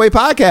Magic Our Way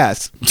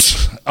podcast?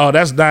 Oh,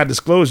 that's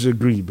non-disclosure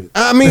agreement.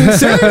 I mean,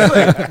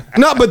 seriously.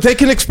 No, but they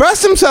can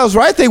express themselves,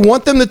 right? They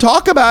want them to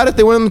talk about it.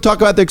 They want them to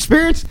talk about their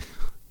experience.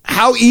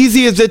 How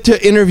easy is it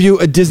to interview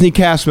a Disney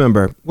cast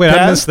member? Wait,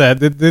 I missed that.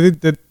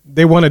 Did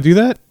they want to do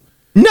that?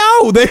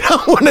 No, they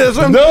don't want to.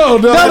 No, No,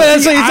 but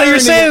that's like, so you're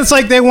saying it's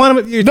like they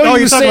want to. You're you're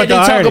talking saying about they the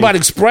talk irony. about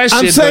expression.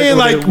 I'm saying but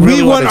like they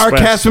really we want our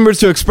express. cast members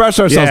to express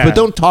ourselves, Yeah. but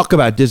don't talk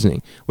about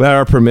Disney without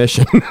our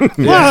permission.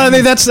 Well, I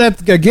mean, that's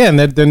that again.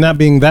 That they're not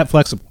being that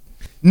flexible.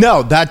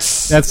 No,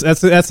 that's That's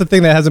the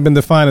thing that hasn't been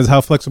defined as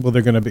how flexible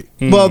they're going to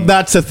be. well,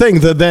 that's the thing.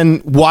 Then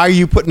why are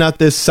you putting out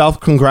this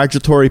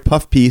self-congratulatory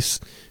puff piece,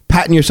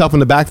 patting yourself on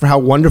the back for how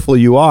wonderful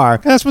you are?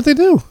 That's what they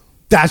do.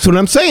 That's what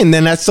I'm saying.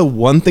 Then that's the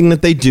one thing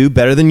that they do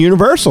better than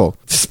Universal.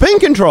 Spin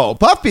control,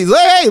 puff piece.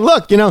 Hey,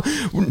 look,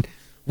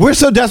 we're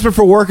so desperate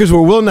for workers,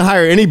 we're willing to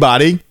hire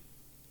anybody.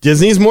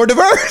 Disney's more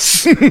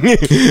diverse.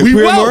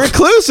 We're more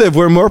inclusive.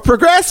 We're more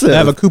progressive. They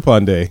have a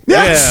coupon day.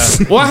 Yes.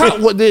 Yeah.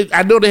 Well,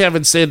 I know they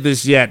haven't said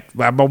this yet,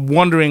 but I'm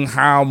wondering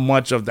how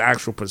much of the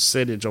actual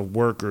percentage of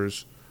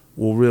workers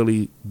will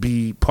really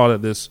be part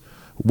of this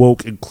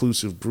woke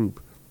inclusive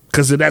group.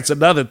 Because that's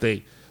another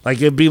thing. Like,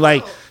 it'd be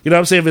like, what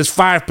I'm saying? If it's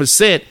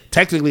 5%,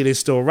 technically they're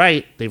still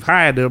right. They've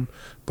hired them.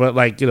 But,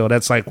 like,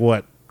 that's like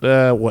what,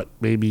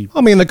 maybe.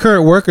 I mean, the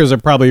current workers are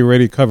probably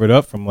already covered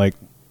up from like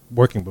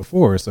working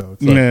before. So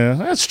it's like, Yeah,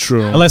 that's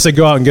true. unless they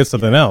go out and get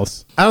something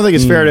else. I don't think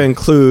it's fair to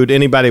include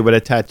anybody with a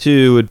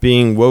tattoo with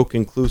being woke,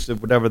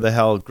 inclusive, whatever the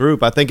hell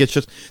group. I think it's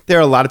just there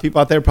are a lot of people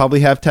out there who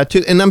probably have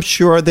tattoos, and I'm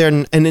sure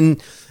they're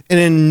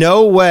in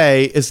no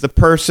way is the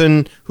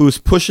person who's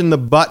pushing the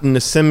button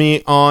to send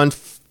me on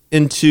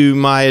into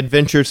my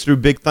adventures through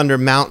Big Thunder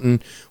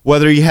Mountain,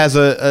 whether he has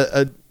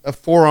a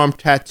forearm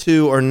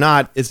tattoo or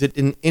not, is it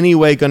in any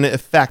way going to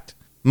affect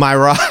my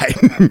ride?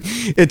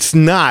 It's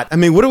not. I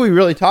mean, what are we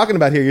really talking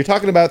about here? You're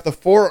talking about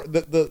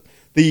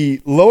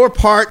the lower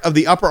part of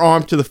the upper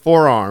arm to the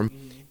forearm,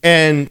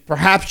 and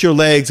perhaps your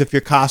legs if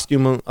your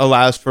costume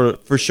allows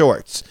for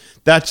shorts.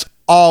 That's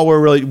all we're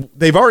really.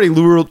 They've already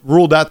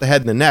ruled out the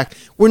head and the neck.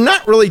 We're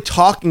not really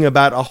talking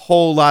about a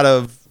whole lot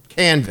of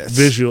canvas,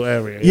 Visual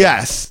area.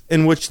 yes,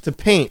 in which to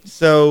paint.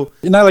 So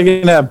You're not like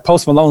going to have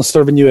Post Malone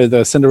serving you at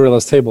the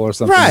Cinderella's table or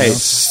something. right. you know?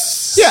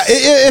 Yeah,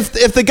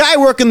 if the guy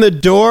working the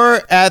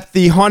door at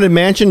the Haunted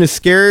Mansion is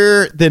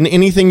scarier than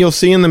anything you'll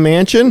see in the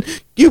mansion,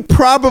 you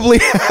probably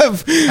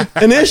have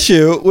an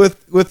issue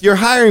with your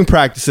hiring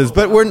practices.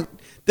 But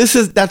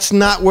that's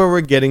not where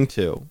we're getting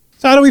to.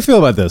 So how do we feel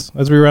about this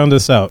as we round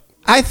this out?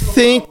 I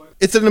think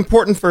it's an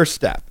important first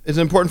step.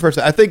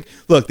 I think,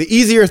 look, the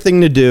easier thing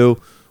to do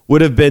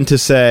would have been to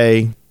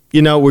say,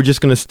 we're just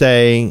going to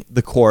stay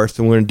the course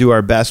and we're going to do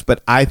our best.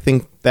 But I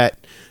think that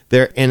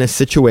they're in a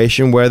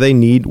situation where they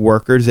need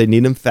workers. They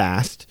need them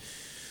fast.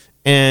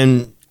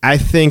 And I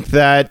think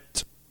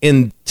that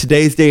in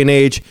today's day and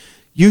age,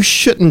 you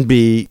shouldn't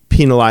be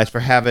penalized for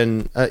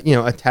having,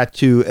 a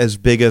tattoo as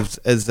big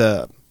as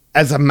a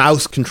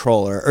mouse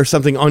controller or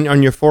something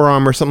on your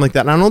forearm or something like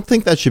that. And I don't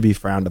think that should be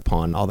frowned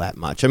upon all that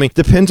much. I mean, it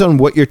depends on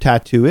what your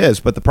tattoo is.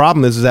 But the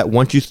problem is that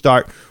once you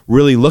start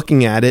really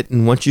looking at it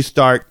and once you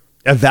start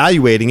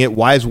evaluating it,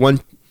 why is one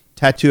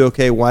tattoo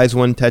okay? Why is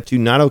one tattoo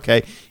not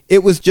okay?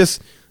 It was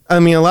just... I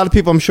mean, a lot of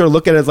people, I'm sure,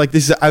 look at it as like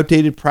these are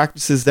outdated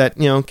practices that,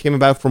 came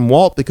about from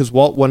Walt because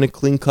Walt wanted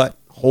clean-cut,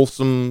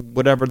 wholesome,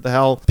 whatever the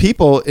hell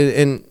people.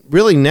 And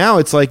really now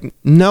it's like,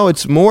 no,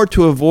 it's more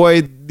to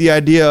avoid the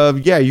idea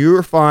of, yeah,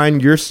 you're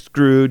fine, you're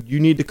screwed, you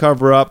need to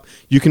cover up,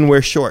 you can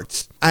wear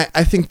shorts.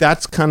 I think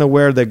that's kind of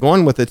where they're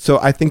going with it. So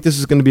I think this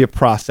is going to be a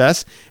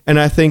process. And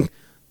I think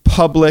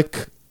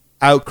public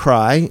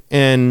outcry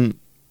and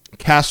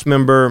cast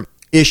member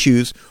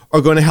issues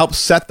are going to help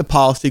set the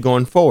policy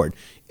going forward.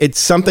 It's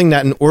something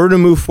that in order to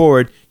move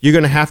forward, you're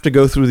going to have to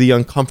go through the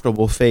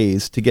uncomfortable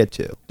phase to get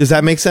to. Does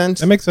that make sense?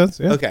 That makes sense.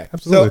 Yeah, Okay.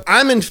 absolutely. So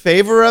I'm in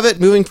favor of it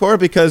moving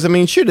forward because, I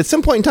mean, shoot, at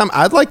some point in time,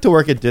 I'd like to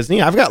work at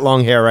Disney. I've got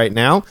long hair right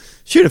now.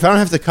 Shoot, if I don't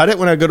have to cut it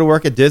when I go to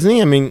work at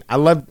Disney, I mean, I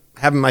love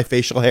having my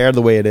facial hair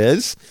the way it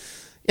is.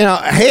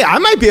 Hey, I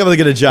might be able to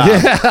get a job.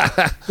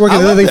 Working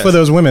I love anything this. for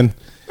those women.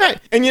 Right.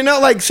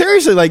 And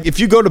seriously, if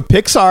you go to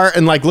Pixar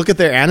and look at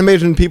their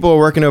animators and people are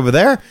working over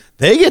there,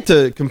 they get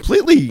to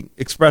completely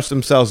express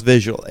themselves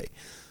visually.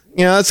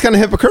 It's kind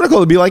of hypocritical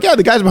to be like, yeah,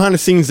 the guys behind the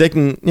scenes, they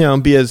can,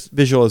 be as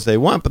visual as they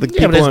want, but the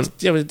people but it's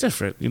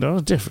different.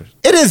 It's different.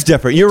 it is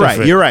different. You're Different.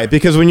 right. You're right.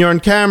 Because when you're on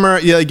camera,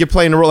 you're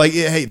playing a role like,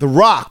 hey, The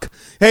Rock.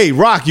 Hey,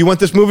 Rock, you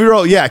want this movie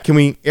role? Yeah. Can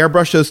we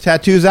airbrush those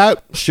tattoos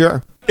out?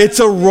 Sure. It's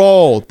a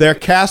role. They're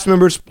cast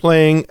members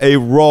playing a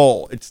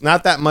role. It's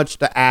not that much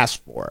to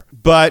ask for.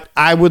 But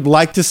I would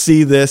like to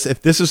see this.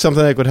 If this is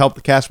something that could help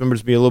the cast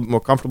members be a little bit more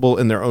comfortable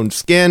in their own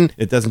skin,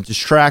 it doesn't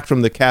distract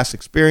from the cast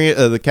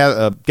experience,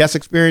 guest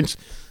experience.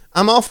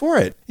 I'm all for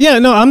it. Yeah,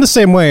 no, I'm the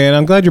same way, and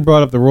I'm glad you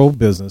brought up the role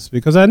business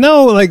because I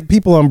know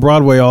people on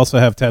Broadway also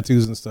have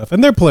tattoos and stuff,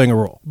 and they're playing a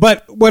role.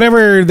 But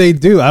whatever they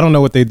do, I don't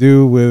know what they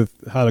do with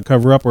how to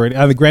cover up or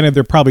granted,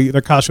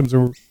 their costumes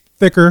are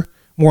thicker,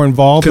 more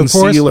involved,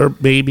 Concealer, of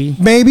course. maybe.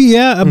 Maybe,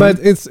 yeah, but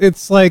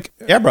it's like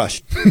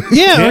Airbrush.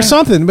 yeah, or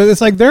something. But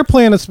it's like they're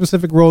playing a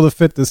specific role to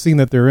fit the scene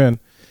that they're in,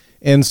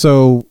 and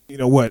so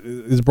what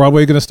is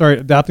Broadway going to start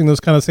adopting those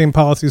kind of same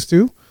policies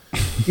too?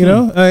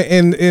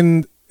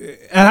 And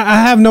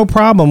I have no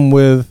problem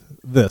with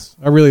this.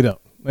 I really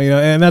don't.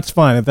 And that's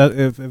fine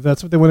if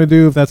that's what they want to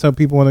do, if that's how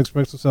people want to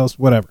express themselves,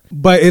 whatever.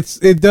 But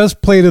it does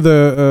play to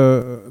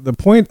the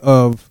point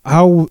of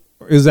how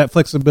is that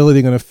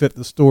flexibility going to fit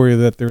the story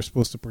that they're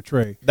supposed to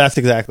portray. That's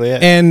exactly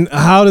it. And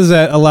how does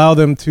that allow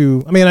them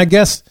to? I mean, I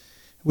guess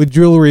with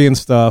jewelry and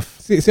stuff,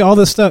 see all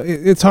this stuff.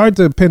 It's hard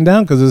to pin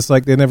down because it's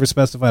like they never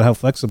specified how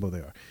flexible they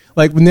are.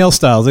 Like nail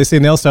styles, they say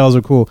nail styles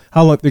are cool.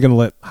 How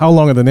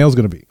long are the nails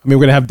going to be? I mean,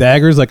 we're going to have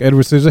daggers like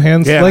Edward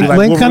Scissorhands,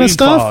 like kind of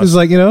stuff. Claws. Is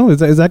like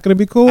is that going to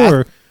be cool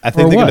or? I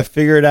think they're going to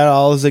figure it out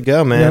all as they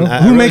go, man.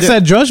 Who makes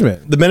that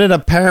judgment? The minute a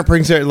parent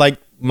brings their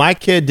my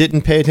kid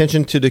didn't pay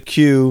attention to the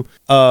cue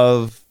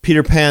of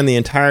Peter Pan the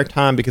entire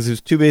time because he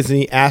was too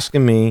busy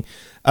asking me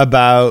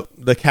about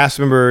the cast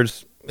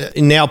members'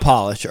 nail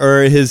polish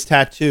or his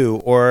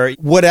tattoo or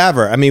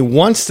whatever. I mean,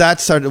 once that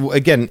started,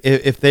 again,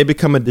 if they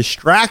become a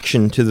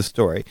distraction to the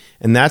story,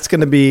 and that's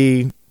going to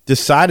be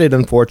decided,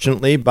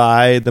 unfortunately,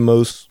 by the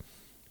most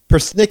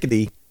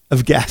persnickety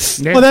of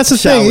guests. Well, that's the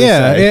thing,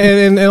 yeah.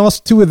 And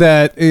also, too, with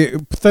that,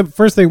 the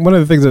first thing, one of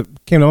the things that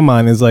came to my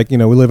mind is we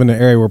live in an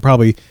area where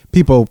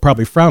people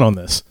frown on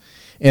this.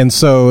 And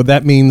so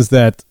that means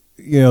that,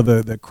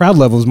 the crowd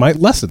levels might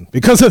lessen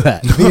because of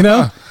that,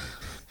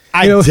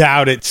 I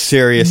doubt it,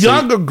 seriously.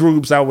 Younger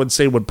groups, I would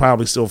say, would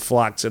probably still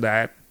flock to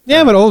that.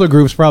 Yeah, but older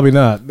groups probably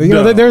not.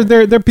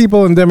 They're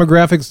people in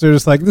demographics. They're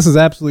just like, this is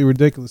absolutely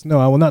ridiculous. No,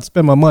 I will not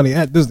spend my money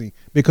at Disney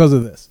because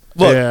of this.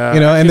 Look,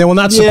 and they will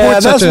not support. Yeah,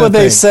 such that's what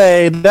they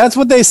say. That's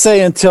what they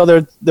say until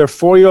their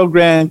 4-year-old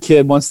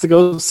grandkid wants to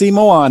go see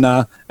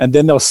Moana, and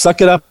then they'll suck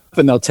it up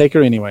and they'll take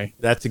her anyway.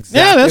 That's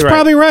exactly that's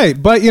probably right.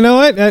 But you know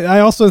what? I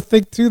also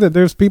think too that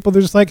there's people that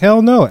are just like,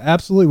 hell no,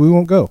 absolutely, we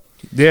won't go.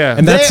 Yeah,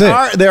 and that's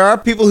it. There are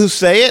people who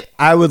say it.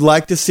 I would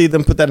like to see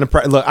them put that in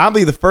practice. Look, I'll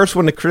be the first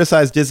one to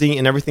criticize Disney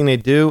and everything they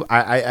do.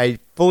 I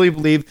fully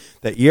believe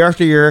that year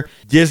after year,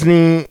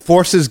 Disney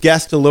forces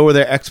guests to lower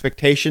their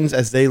expectations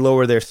as they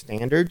lower their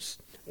standards.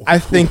 I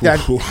think that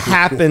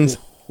happens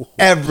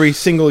every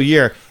single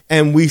year,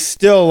 and we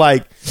still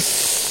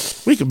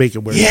we can make it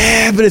work.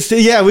 Yeah, but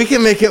we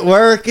can make it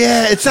work.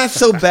 Yeah, it's not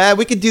so bad.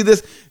 We could do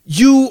this.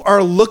 You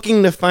are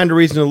looking to find a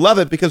reason to love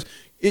it because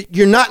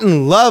you're not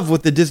in love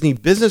with the Disney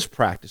business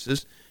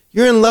practices.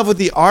 You're in love with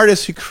the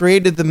artist who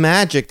created the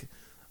magic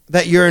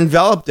that you're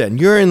enveloped in.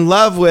 You're in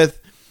love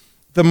with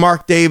the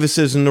Mark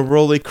Davises and the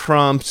Rolly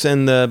Crumps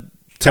and the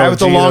guy with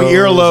the long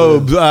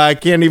earlobe. I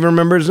can't even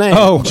remember his name.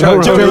 Oh, Joe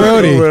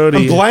Rody.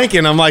 I'm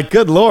blanking. I'm like,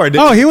 good Lord.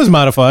 Oh, he was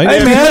modified.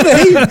 Hey,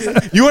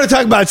 man. You want to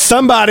talk about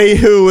somebody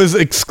who was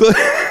excluded?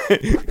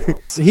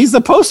 He's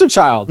the poster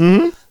child.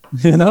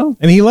 Mm-hmm.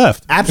 And he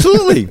left.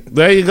 Absolutely.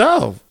 There you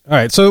go. All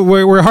right, so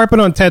we're harping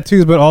on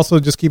tattoos, but also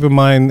just keep in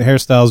mind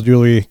hairstyles,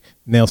 jewelry,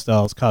 nail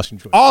styles, costume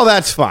choice. All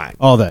that's fine.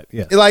 All that,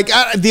 yeah.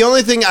 The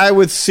only thing I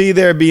would see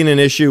there being an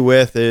issue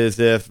with is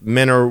if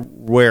men are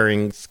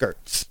wearing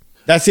skirts.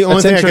 That's the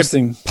only thing I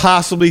could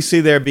possibly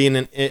see there being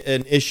an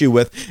issue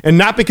with. And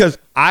not because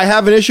I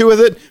have an issue with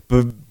it,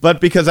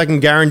 but because I can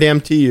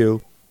guarantee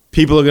you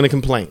people are going to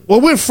complain. Well,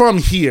 we're from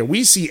here.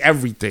 We see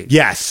everything.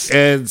 Yes.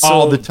 And so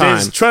all the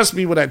time. Trust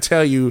me when I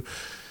tell you,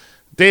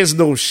 there's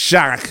no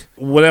shock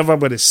whatever I'm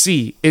going to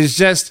see. It's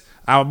just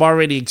I'm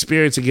already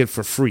experiencing it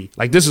for free.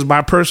 Like, this is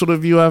my personal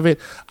view of it.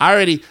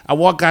 I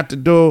walk out the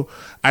door,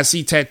 I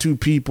see tattoo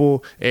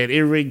people and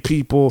earring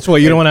people. So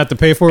you don't want to have to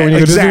pay for it when you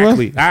go to Disney World?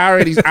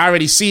 Exactly. I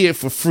already see it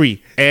for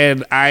free.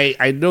 And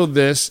I know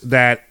this,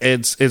 that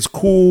it's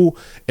cool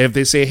if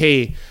they say,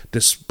 hey,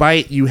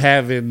 despite you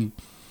having,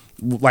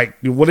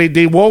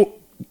 they won't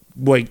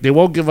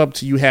give up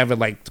to you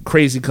having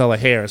crazy color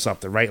hair or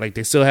something, right? Like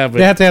they still have.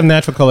 They have to have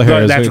natural color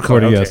hair. Natural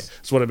color. Okay. Yes.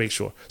 Just want to make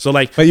sure. So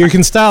but you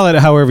can style it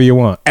however you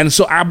want. And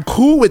so I'm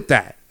cool with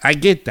that. I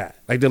get that.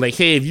 Like they're like,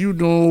 hey, if you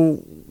know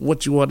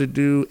what you want to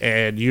do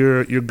and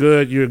you're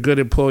good, you're a good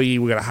employee,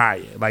 we're gonna hire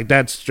you. Like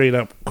that's straight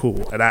up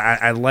cool. And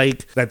I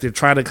like that they're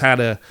trying to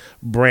kind of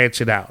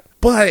branch it out.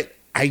 But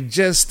I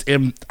just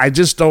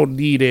don't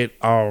need it.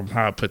 How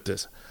I put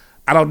this,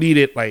 I don't need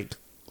it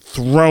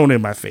thrown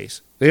in my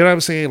face. You know what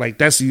I'm saying?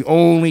 That's the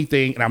only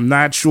thing, and I'm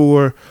not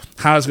sure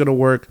how it's going to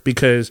work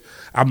because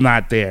I'm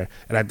not there.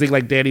 And I think,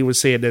 like Danny was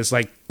saying, there's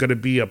going to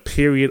be a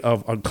period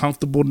of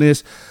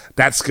uncomfortableness.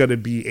 That's going to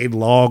be a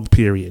long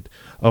period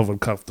of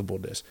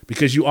uncomfortableness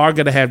because you are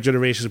going to have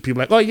generations of people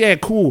like, oh, yeah,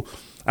 cool.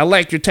 I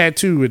like your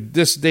tattoo and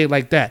this day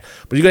like that.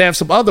 But you're going to have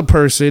some other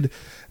person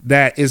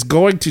that is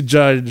going to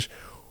judge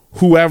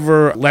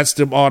whoever lets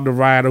them on the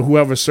ride or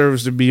whoever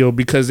serves the meal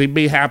because they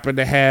may happen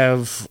to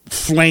have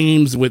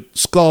flames with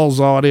skulls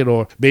on it,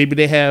 or maybe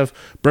they have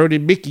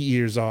burning Mickey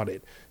ears on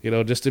it,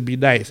 just to be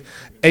nice.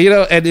 And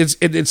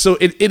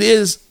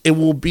it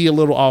will be a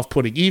little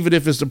off-putting, even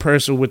if it's the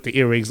person with the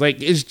earrings.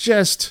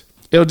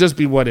 It'll just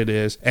be what it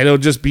is, and it'll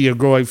just be a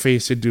growing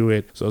phase to do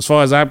it. So as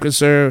far as I'm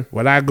concerned,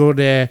 when I go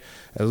there,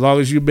 as long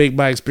as you make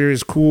my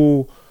experience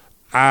cool,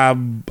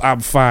 I'm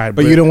fine.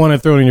 But you don't want to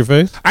throw it in your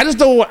face? I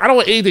don't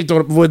want anything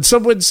thrown. When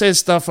someone says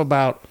stuff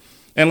about,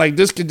 and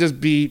this could just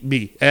be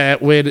me,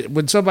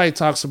 when somebody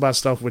talks about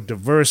stuff with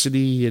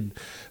diversity and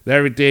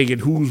everything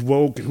and who's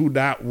woke and who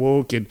not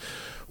woke and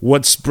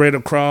what's spread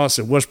across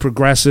and what's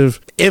progressive.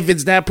 If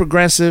it's that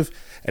progressive,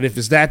 and if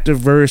it's that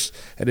diverse,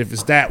 and if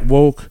it's that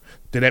woke,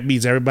 then that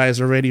means everybody's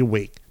already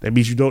awake. That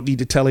means you don't need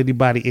to tell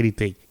anybody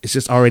anything. It's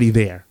just already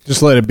there.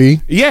 Just let it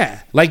be.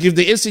 Yeah. Like if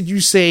the instant you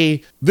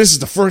say, this is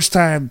the first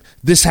time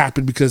this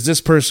happened because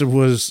this person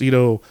was,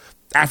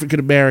 African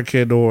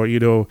American or,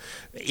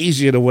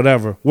 Asian or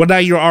whatever. Well, now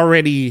you're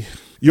already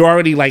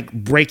like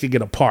breaking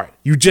it apart.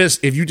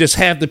 If you just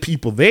have the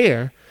people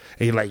there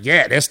and you're like,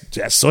 yeah, that's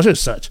such and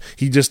such.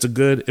 He's just a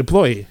good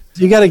employee.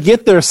 You got to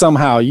get there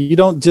somehow. You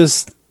don't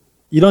just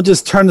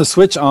turn the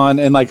switch on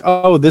and like,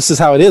 oh, this is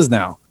how it is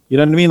now. You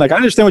know what I mean? Like, I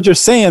understand what you're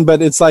saying,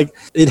 but it's like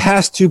it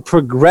has to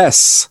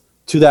progress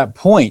to that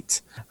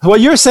point.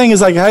 What you're saying is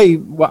like, hey,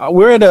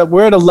 we're at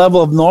a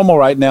level of normal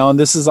right now, and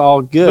this is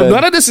all good.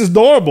 None of this is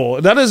normal.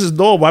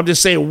 I'm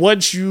just saying,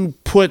 once you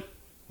put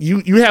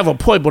you have a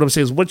point. But what I'm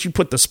saying is, once you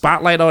put the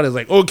spotlight on, it's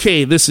like,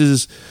 okay, this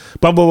is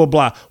blah blah blah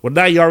blah. Well,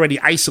 now you're already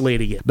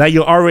isolating it. Now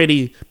you're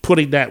already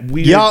putting that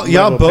weird.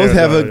 Y'all both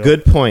have a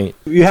good point.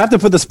 You have to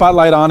put the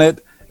spotlight on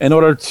it in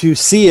order to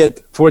see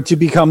it for it to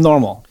become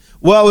normal.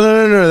 Well,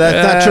 no,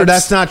 that's not true.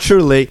 That's not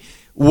true, Lee.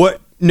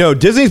 No,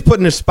 Disney's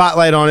putting a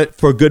spotlight on it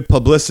for good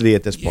publicity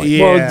at this point.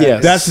 Yeah. Well,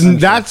 yes.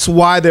 That's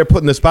why they're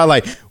putting the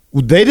spotlight.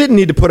 They didn't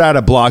need to put out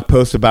a blog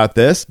post about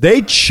this.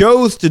 They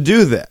chose to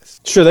do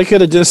this. Sure, they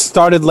could have just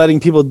started letting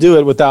people do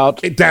it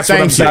without That's what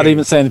I'm saying. Without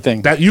even saying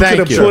anything. That you could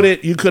have put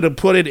it. You could have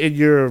put it in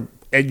your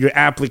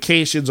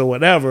applications or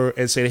whatever,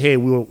 and said, "Hey,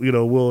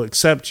 we'll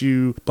accept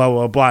you." Blah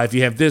blah blah. If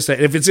you have this,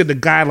 if it's in the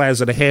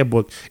guidelines of the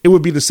handbook, it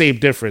would be the same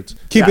difference.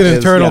 Keep it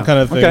internal kind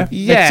of thing. Okay.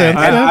 Yeah,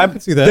 I can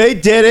see that. They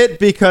did it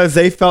because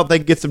they felt they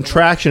could get some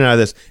traction out of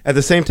this. At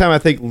the same time, I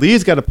think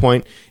Lee's got a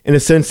point in the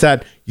sense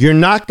that you're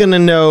not going to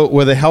know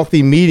where the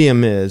healthy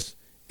medium is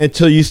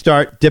until you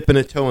start dipping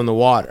a toe in the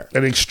water.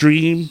 An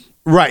extreme.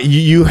 Right.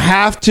 You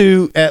have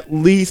to at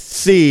least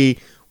see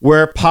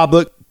where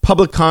public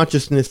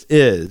consciousness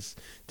is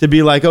to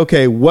be like,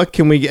 okay, what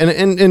can we get?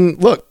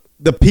 And look,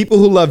 the people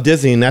who love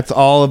Disney, and that's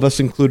all of us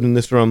included in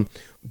this room,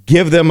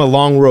 give them a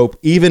long rope.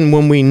 Even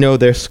when we know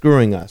they're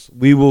screwing us,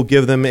 we will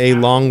give them a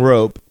long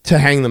rope to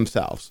hang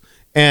themselves.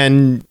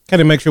 And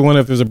kind of makes you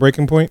wonder if there's a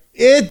breaking point.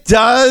 it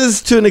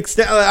does to an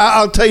extent.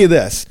 I'll tell you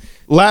this.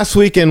 Last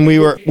weekend we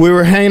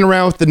were hanging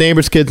around with the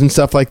neighbors' kids and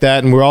stuff like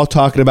that, and we were all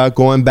talking about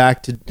going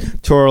back to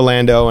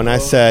Orlando. And I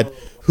said,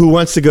 who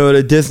wants to go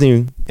to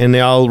Disney? And they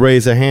all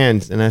raised their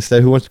hands. And I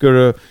said, who wants to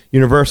go to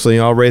Universal? And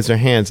they all raised their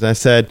hands. And I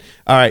said,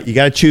 all right, you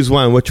got to choose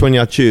one. Which one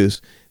y'all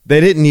choose?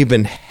 They didn't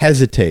even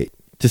hesitate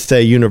to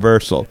say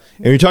Universal.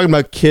 And you're talking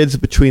about kids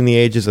between the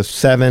ages of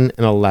 7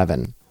 and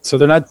 11. So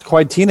they're not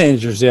quite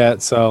teenagers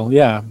yet. So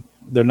yeah,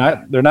 they're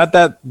not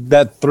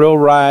that thrill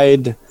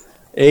ride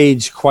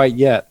age quite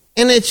yet.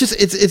 And it's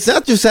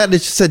not just that.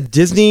 It's just that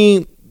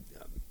Disney,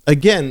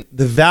 again,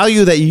 the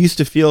value that you used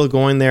to feel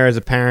going there as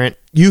a parent,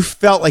 you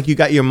felt like you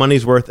got your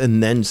money's worth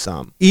and then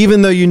some.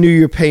 Even though you knew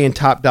you were paying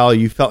top dollar,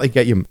 you felt like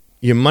you got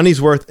your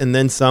money's worth and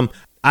then some.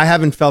 I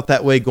haven't felt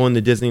that way going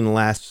to Disney in the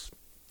last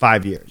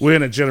 5 years. We're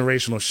in a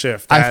generational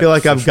shift. I feel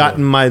like I've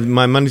gotten my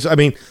money's. I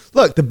mean,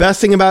 look, the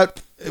best thing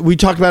about, we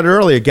talked about it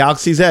earlier,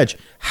 Galaxy's Edge.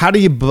 How do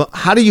you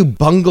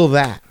bungle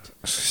that?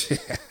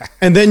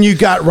 And then you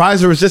got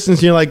Rise of Resistance,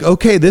 and you're like,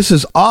 okay, this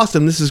is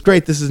awesome. This is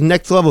great. This is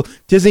next level.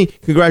 Disney,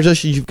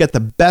 congratulations. You've got the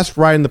best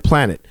ride on the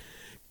planet.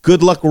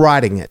 Good luck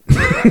riding it.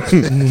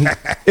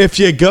 If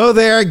you go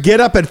there, get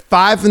up at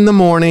 5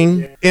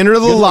 a.m, enter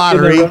the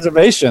lottery. Get a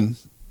reservation.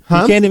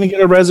 Huh? You can't even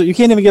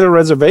get a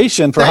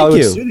reservation for Thank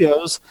Hollywood you.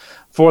 Studios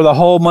for the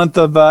whole month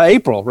of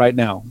April right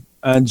now.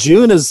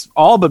 June is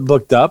all but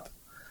booked up.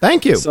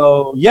 Thank you.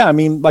 So yeah, I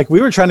mean, like we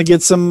were trying to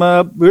get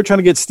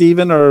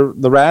Steven or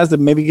the Raz to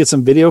maybe get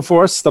some video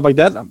for us, stuff like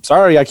that. I'm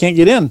sorry, I can't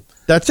get in.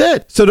 That's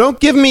it. So don't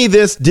give me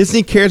this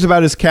Disney cares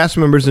about its cast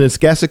members and its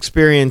guest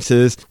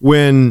experiences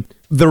when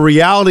the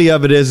reality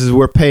of it is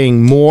we're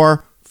paying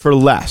more for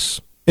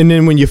less. And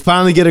then when you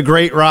finally get a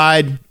great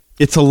ride,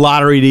 it's a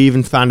lottery to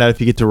even find out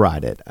if you get to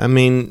ride it. I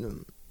mean,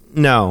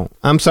 no,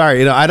 I'm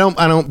sorry. I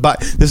don't buy.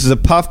 This is a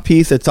puff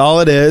piece. That's all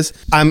it is.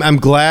 I'm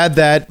glad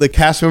that the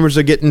cast members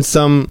are getting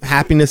some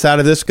happiness out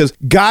of this because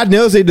God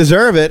knows they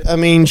deserve it. I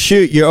mean,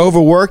 shoot, you're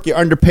overworked, you're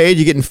underpaid,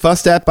 you're getting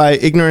fussed at by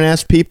ignorant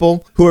ass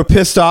people who are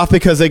pissed off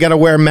because they got to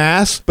wear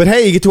masks. But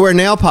hey, you get to wear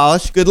nail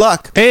polish. Good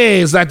luck. Hey,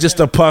 it's not just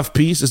a puff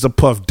piece; it's a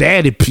puff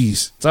daddy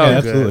piece. It's all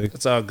Yeah, good. absolutely.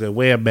 It's all good.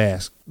 Wear a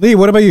mask. Lee,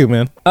 what about you,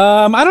 man?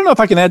 I don't know if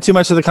I can add too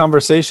much to the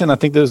conversation. I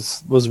think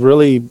this was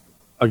really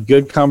a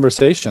good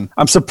conversation.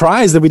 I'm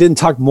surprised that we didn't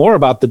talk more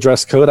about the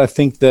dress code. I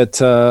think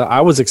that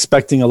I was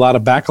expecting a lot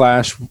of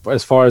backlash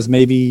as far as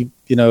maybe,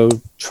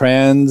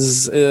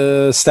 trans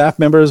staff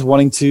members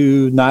wanting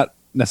to not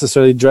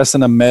necessarily dress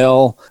in a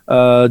male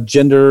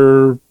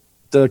gender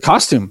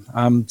costume.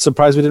 I'm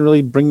surprised we didn't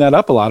really bring that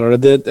up a lot, or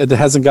that it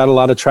hasn't got a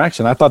lot of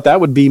traction. I thought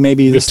that would be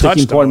maybe the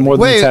sticking touched point on it. more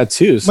than Wait. the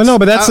tattoos. Well, no,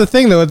 but that's the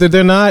thing, though.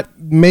 They're not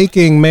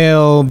making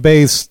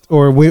male-based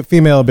or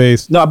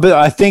female-based. No, but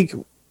I think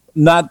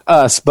not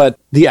us, but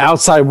the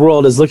outside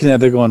world is looking at it.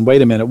 They're going,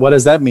 wait a minute, what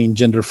does that mean,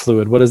 gender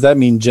fluid? What does that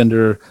mean,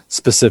 gender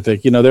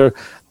specific?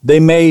 they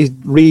may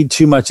read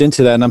too much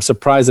into that, and I'm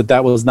surprised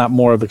that was not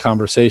more of a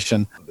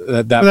conversation.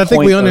 That I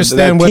think we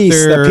understand that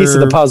piece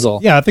of the puzzle.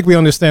 Yeah, I think we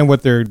understand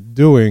what they're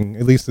doing,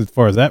 at least as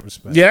far as that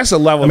respect. Yeah, that's a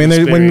level. I mean, of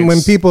experience.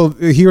 when people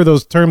hear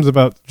those terms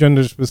about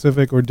gender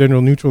specific or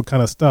gender neutral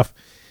kind of stuff,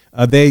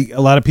 a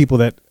lot of people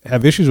that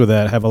have issues with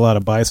that have a lot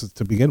of biases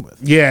to begin with.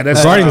 Yeah, that's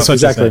regarding such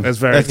exactly. a thing. That's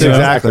very That's true.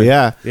 exactly,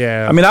 yeah.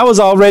 Yeah. I mean, I was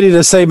all ready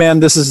to say, man,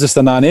 this is just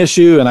a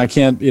non-issue, and I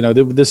can't,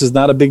 this is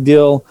not a big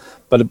deal.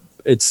 But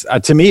it's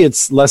to me,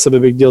 it's less of a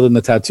big deal than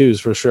the tattoos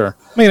for sure.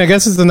 I mean, I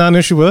guess it's a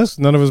non-issue with us.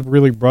 None of us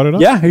really brought it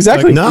up. Yeah,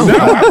 exactly. No. No,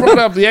 I brought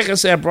up, like I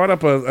said, I brought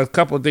up a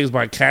couple of things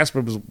about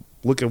Casper was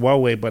looking one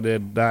way, but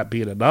then not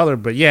being another.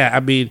 But yeah, I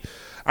mean,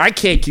 I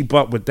can't keep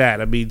up with that.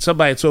 I mean,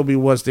 somebody told me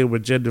once they were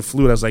gender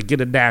fluid. I was like, get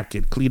a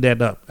napkin, clean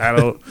that up. I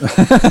don't do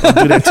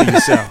that to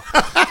yourself.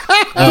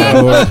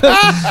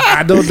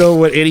 I don't know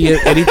what anything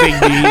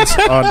means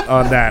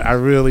on that. I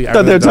really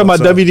thought they were talking about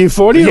WD-40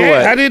 or yeah,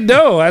 what? I didn't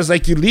know. I was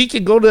like, you leak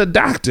and go to a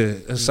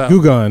doctor or something.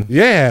 Gugon.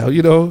 Yeah,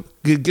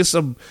 get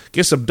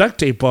some duct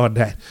tape on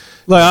that.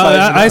 Like,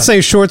 I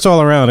say shorts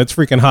all around. It's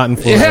freaking hot in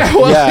Florida. Yeah,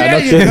 well, Yeah,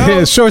 yeah, no you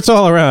know. Shorts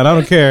all around. I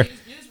don't care.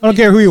 I don't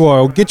care who you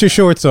are. Get your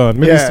shorts on.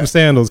 Maybe Yeah. some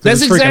sandals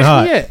because That's it's freaking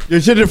hot. exactly it. You're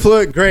gender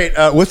fluid. Great.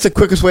 What's the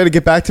quickest way to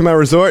get back to my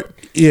resort?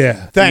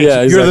 Yeah. Thanks.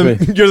 Yeah,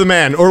 exactly. You're the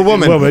man or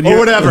woman, or you're-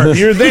 whatever.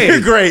 You're there.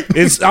 You're great.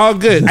 It's all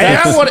good. And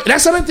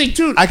that's another thing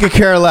too. I could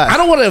care less. I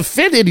don't want to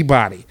offend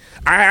anybody.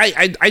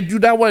 I do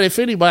not want to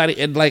offend anybody,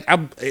 and like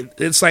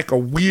it's like a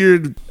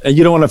weird. And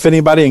you don't want to offend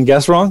anybody and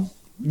guess wrong?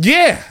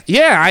 Yeah.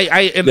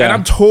 And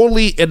I'm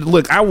totally. And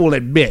look, I will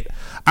admit,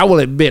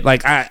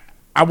 like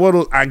I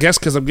want to. I guess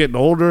because I'm getting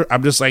older,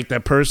 I'm just like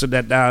that person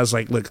that now is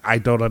like, look, I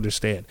don't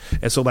understand,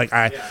 and so like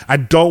I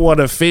don't want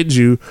to offend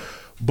you,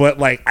 but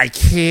like I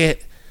can't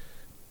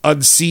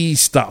unsee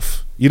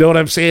stuff. You know what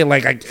I'm saying?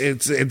 Like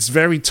it's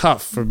very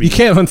tough for me. You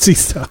can't unsee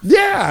stuff.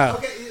 Yeah.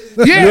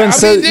 You Yeah.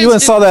 went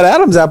and saw that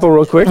Adam's apple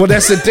real quick. Well,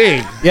 that's the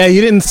thing. Yeah,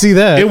 you didn't see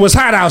that. It was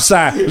hot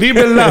outside. Leave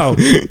it alone.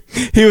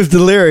 He was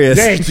delirious.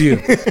 Thank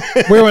you.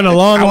 We were in a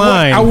long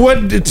line. I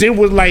wouldn't. It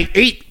was like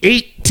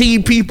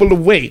 18 people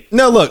away.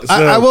 No, look, So-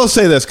 I will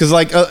say this because,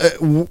 like,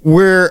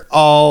 we're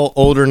all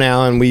older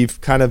now and we've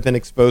kind of been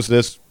exposed to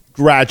this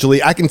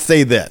gradually. I can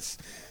say this.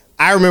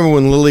 I remember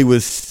when Lily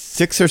was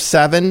 6 or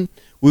 7,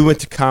 we went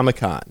to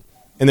Comic-Con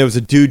and there was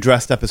a dude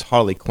dressed up as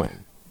Harley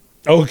Quinn.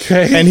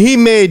 Okay. And he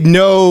made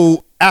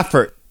no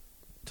effort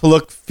to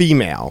look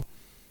female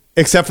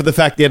except for the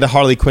fact he had a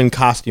Harley Quinn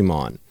costume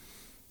on.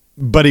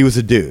 But he was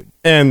a dude.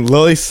 And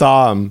Lily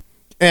saw him.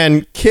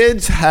 And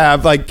kids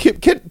have, like,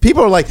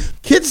 people are like,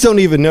 kids don't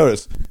even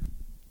notice.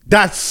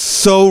 That's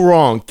so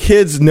wrong.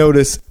 Kids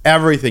notice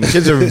everything.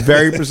 Kids are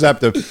very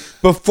perceptive.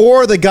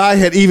 Before the guy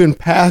had even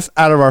passed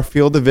out of our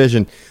field of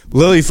vision,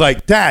 Lily's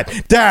like, Dad,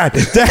 Dad,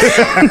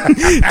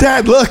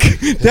 look,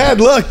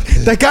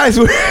 that guy's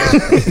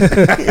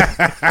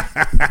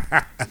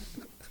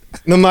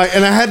And I'm like,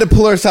 and I had to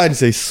pull her aside and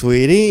say,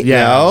 sweetie,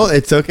 no,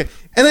 it's okay.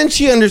 And then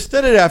she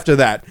understood it after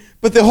that.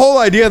 But the whole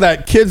idea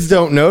that kids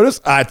don't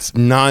notice, it's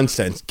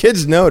nonsense.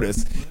 Kids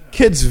notice.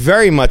 Kids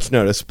very much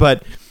notice.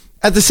 But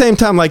at the same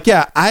time, like,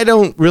 yeah, I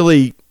don't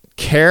really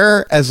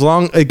care as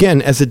long,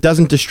 again, as it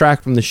doesn't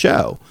distract from the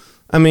show.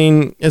 I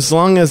mean, as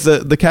long as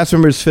the cast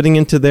member is fitting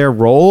into their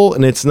role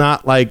and it's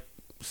not like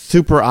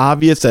super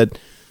obvious that,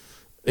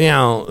 you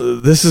know,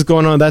 this is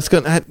going on, that's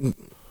going to...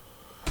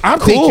 I'm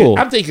Cool.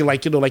 thinking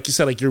like, you know, like you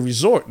said, like your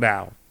resort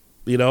now.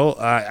 You know,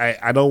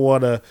 I don't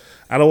want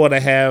to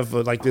have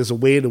like there's a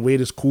waiter. The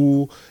waiter's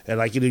cool, and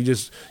like you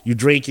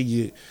drink and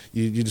you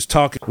just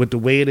talking with the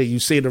waiter. You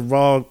say the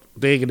wrong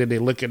thing, and then they're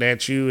looking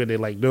at you, and they're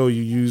like, no,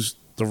 you used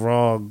the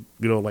wrong,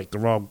 you know, like the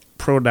wrong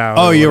pronoun.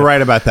 Oh, you're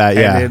right about that.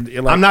 Yeah, And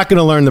then, like, I'm not going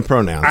to learn the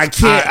pronouns. I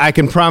can't. I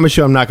can promise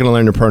you, I'm not going to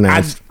learn the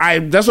pronouns. I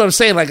that's what I'm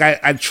saying. Like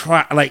I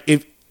try. Like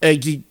if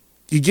you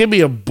give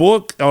me a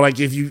book, or like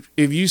if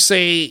you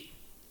say,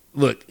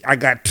 look, I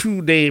got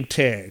 2 name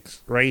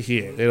tags right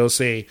here. It'll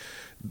say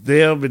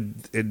them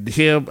and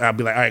him. I'll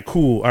be like, all right,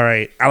 cool. All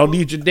right, I don't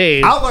need your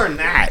name. I'll learn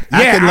that.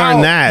 I can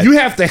learn that. You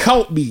have to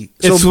help me.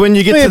 It's So, when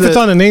you get if to it's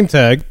the... on a name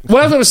tag. well,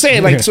 that's what I'm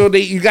saying. Like, so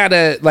you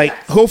gotta like.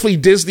 Hopefully,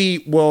 Disney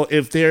will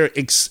if they're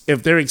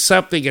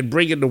accepting and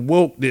bringing the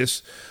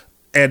wokeness.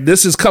 And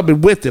this is coming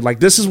with it.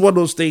 Like, this is one of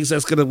those things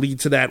that's going to lead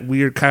to that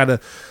weird kind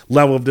of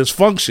level of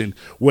dysfunction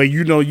where,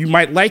 you know, you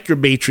might like your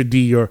maitre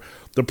d' or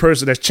the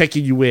person that's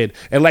checking you in.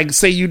 And, like,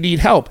 say you need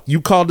help. You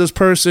call this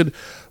person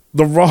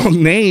the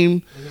wrong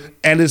name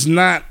and it's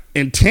not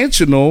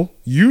intentional.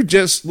 You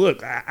just,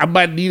 look, I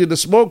might needed a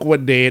smoke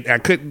one day and I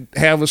couldn't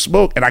have a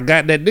smoke and I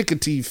got that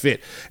nicotine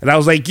fit. And I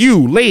was like,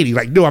 you, lady.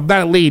 Like, no, I'm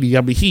not a lady.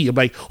 I'm a he. I'm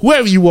like,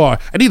 whoever you are,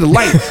 I need a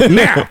light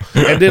now.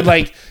 And then,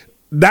 like,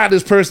 now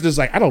this person is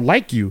like, I don't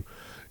like you.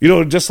 You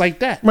know, just like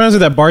that. Reminds me of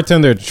that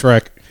bartender at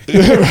Shrek.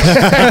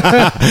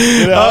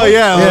 Oh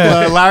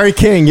yeah, Larry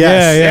King.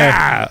 Yes.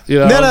 Yeah. You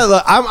know? No,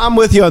 look, I'm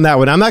with you on that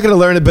one. I'm not going to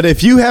learn it, but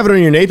if you have it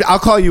on your name, I'll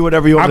call you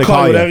whatever you want me to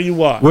call you. Whatever you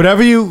want.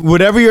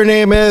 Whatever your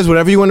name is,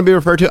 whatever you want to be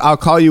referred to, I'll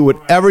call you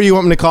whatever you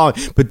want me to call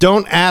you. But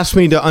don't ask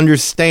me to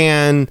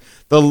understand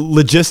the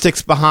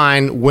logistics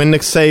behind when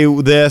to say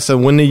this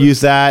and when to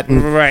use that.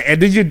 And Right,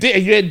 and then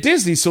you're at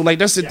Disney, so like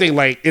that's the thing.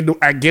 Like,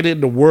 I get in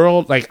the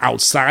world, like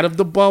outside of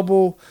the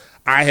bubble,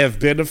 I have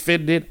been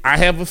offended. I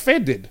have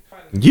offended.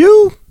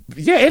 you,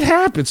 Yeah, it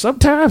happens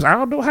sometimes. I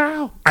don't know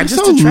how. I you're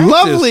just so attract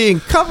lovely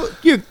and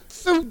you're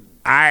so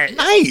I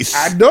nice.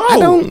 I know, I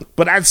don't.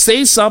 but I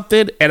say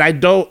something and I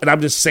don't, and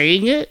I'm just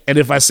saying it. And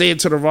if I say it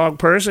to the wrong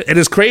person, and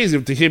it's crazy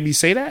to hear me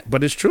say that,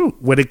 but it's true.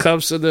 When it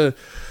comes to the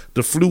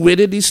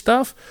fluidity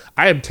stuff,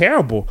 I am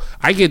terrible.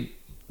 I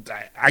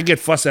get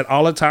fussed at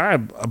all the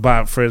time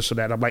about friends for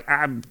that. I'm like,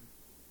 I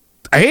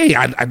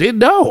didn't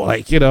know.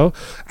 Like, you know,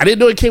 I didn't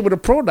know it came with a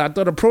pronoun. I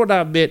thought a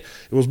pronoun meant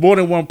it was more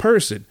than one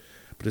person,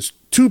 but it's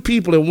two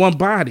people in one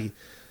body.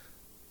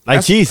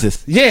 Like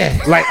Jesus.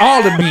 Yeah, like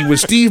all of me. When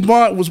Steve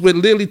Martin was with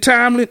Lily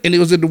Tomlin and it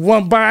was in the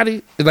one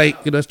body, like,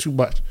 you know, that's too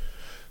much.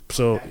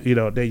 So, you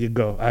know, there you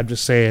go. I'm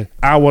just saying,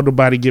 I don't want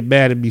nobody to get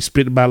mad at me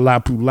spitting my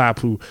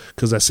lapu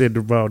because I said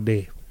the wrong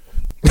name.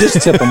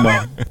 Just tip them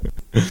well.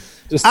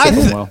 Just tip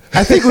them well.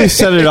 I think we've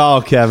said it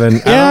all, Kevin.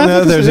 I don't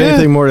know if there's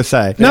anything more to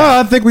say. No,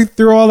 I think we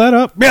threw all that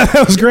up. Yeah,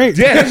 that was great.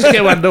 Yeah, that just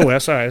came out of nowhere.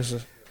 Sorry.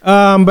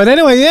 But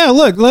anyway, yeah,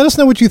 look, let us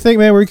know what you think,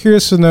 man. We're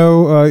curious to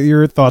know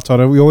your thoughts on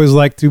it. We always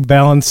like to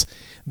balance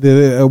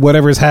the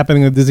whatever is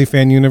happening in the Disney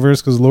Fan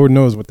universe, because Lord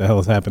knows what the hell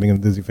is happening in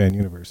the Disney Fan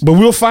universe. But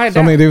we'll find so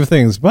out. many different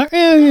things. But,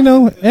 you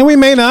know, and we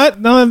may not.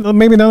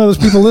 Maybe none of those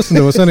people listen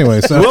to us anyway.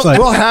 So it's like,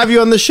 we'll have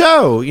you on the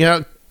show. You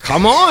know,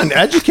 come on,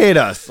 educate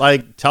us.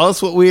 Like, tell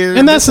us what we're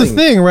and that's missing.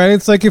 the thing, right?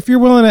 It's like if you're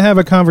willing to have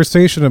a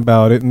conversation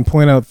about it and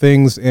point out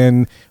things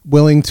and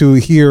willing to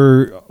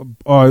hear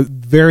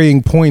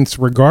varying points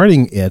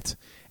regarding it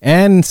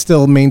and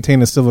still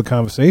maintain a civil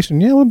conversation,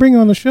 yeah, we'll bring you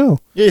on the show.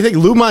 Yeah, you think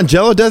Lou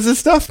Mangello does this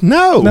stuff?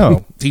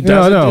 No. He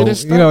doesn't do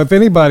this stuff? You know, if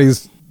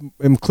anybody's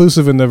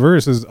inclusive and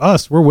diverse as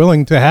us, we're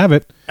willing to have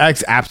it.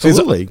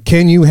 Absolutely.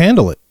 Can you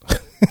handle it?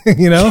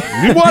 You know?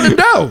 We want to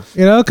know.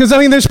 You know, because I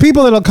mean, there's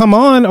people that'll come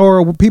on,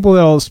 or people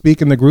that'll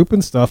speak in the group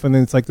and stuff, and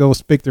then it's like they'll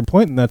speak their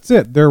point, and that's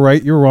it. They're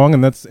right, you're wrong,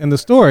 and that's in the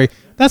story.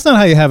 That's not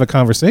how you have a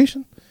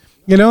conversation.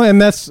 You know,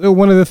 and that's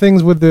one of the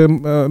things with the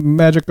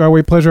Magic Our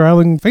Way Pleasure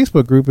Island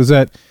Facebook group is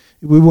that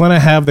we want to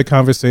have the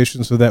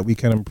conversation so that we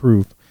can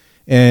improve.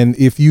 And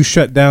if you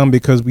shut down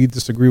because we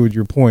disagree with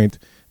your point,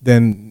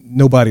 then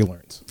nobody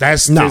learns.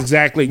 That's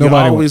exactly. You're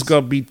Nobody always wants.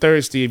 going to be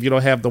thirsty if you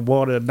don't have the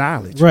water of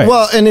knowledge. Right.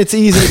 Well, and it's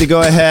easy to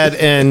go ahead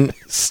and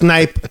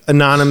snipe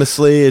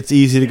anonymously. It's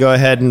easy to go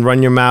ahead and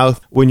run your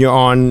mouth when you're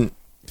on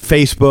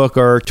Facebook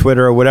or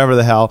Twitter or whatever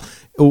the hell.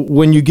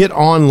 When you get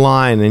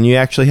online and you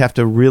actually have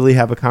to really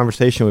have a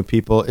conversation with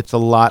people, it's a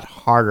lot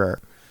harder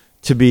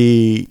to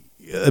be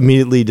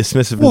immediately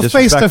dismissive and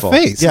disrespectful.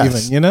 Face to face,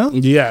 Yes. even, you know?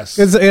 Yes.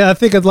 Because I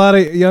think a lot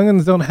of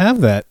youngins don't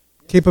have that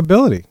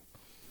capability.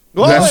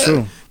 Well, That's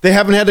true. They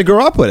haven't had to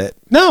grow up with it.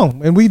 No,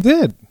 and we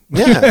did.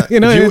 Yeah. You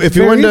know, if it's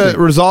you very wanted easy.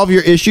 to resolve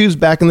your issues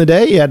back in the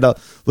day, you had to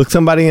look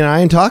somebody in the eye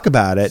and talk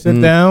about it. Sit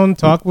And down,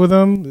 talk with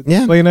them, Yeah.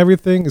 explain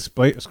everything,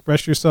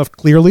 express yourself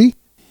clearly,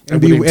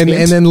 and, And with and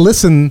intent. then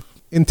listen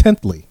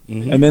intently.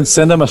 And then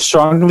send them a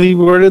strongly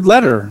worded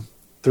letter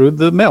through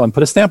the mail and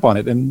put a stamp on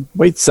it and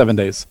wait 7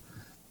 days.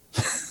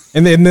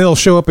 And then they'll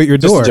show up at your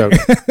Just door a joke.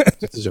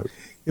 Just a joke.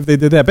 if they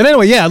did that. But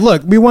anyway, yeah,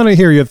 look, we want to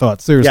hear your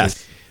thoughts, seriously.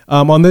 Yes.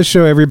 On this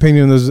show, every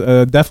opinion is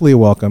definitely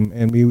welcome,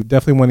 and we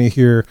definitely want to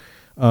hear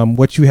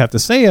what you have to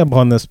say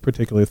upon this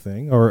particular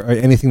thing or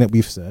anything that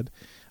we've said.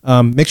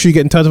 Make sure you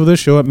get in touch with us,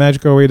 show at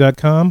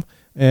magicourway.com,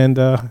 and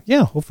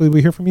yeah, hopefully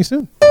we hear from you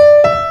soon.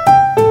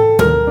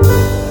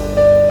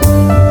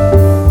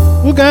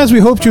 Well, guys, we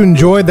hope you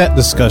enjoyed that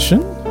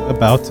discussion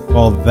about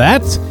all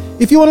that.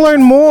 If you want to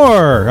learn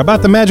more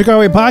about the Magic Our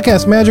Way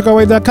podcast,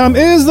 magicourway.com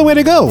is the way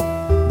to go.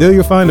 There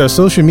you'll find our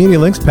social media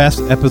links, past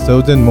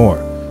episodes, and more.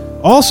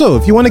 Also,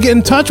 if you want to get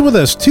in touch with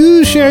us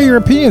to share your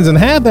opinions and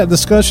have that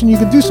discussion, you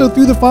can do so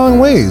through the following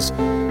ways.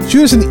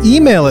 Shoot us an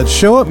email at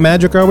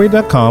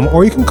show@magicourway.com,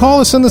 or you can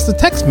call or send us a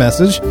text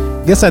message.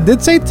 Yes, I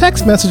did say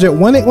text message at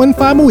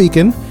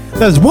 1-815-MOWEEKEND.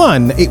 That's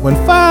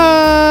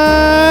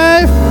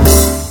 1-815...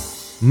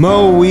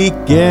 Mo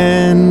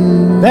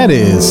Weekend. That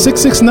is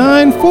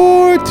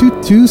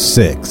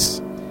 669-4226.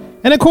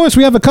 And of course,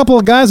 we have a couple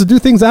of guys that do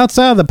things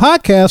outside of the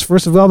podcast.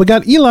 First of all, we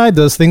got Eli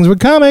does things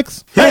with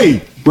comics.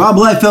 Hey, Rob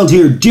Liefeld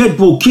here.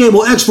 Deadpool,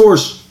 Cable,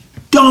 X-Force,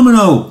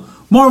 Domino,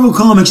 Marvel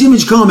Comics,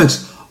 Image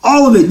Comics,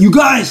 all of it. You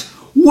guys,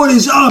 what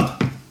is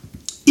up?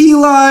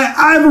 Eli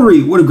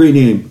Ivory. What a great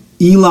name.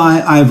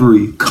 Eli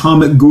Ivory,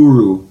 comic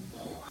guru.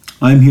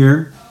 I'm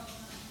here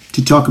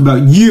to talk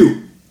about you.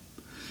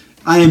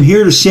 I am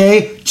here to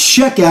say,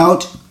 check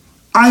out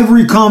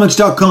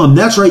ivorycomics.com.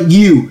 That's right,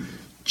 you.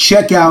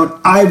 Check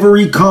out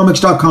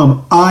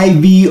ivorycomics.com.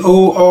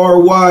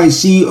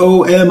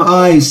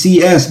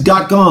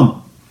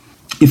 ivorycomics.com.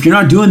 If you're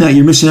not doing that,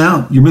 you're missing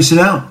out. You're missing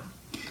out.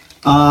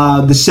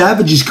 The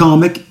Savages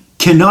comic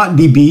cannot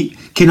be beat,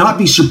 cannot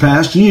be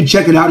surpassed. You need to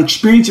check it out,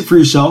 experience it for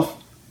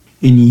yourself,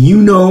 and you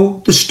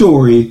know the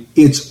story.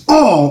 It's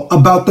all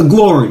about the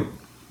glory.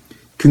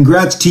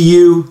 Congrats to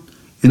you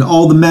and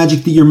all the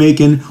magic that you're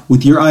making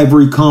with your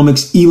Ivory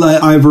Comics. Eli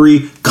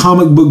Ivory,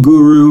 comic book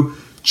guru.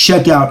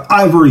 Check out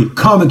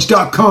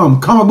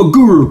ivorycomics.com, comic book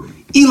guru.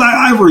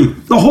 Eli Ivory,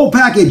 the whole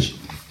package.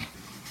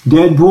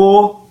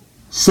 Deadpool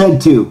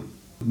said to.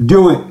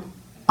 Do it.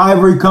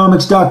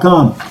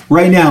 ivorycomics.com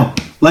right now.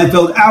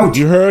 Liefeld out.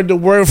 You heard the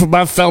word from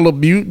my fellow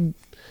mutant.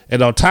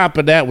 And on top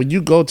of that, when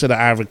you go to the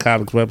Ivory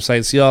Comics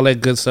website, see all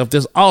that good stuff,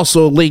 there's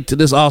also a link to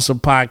this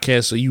awesome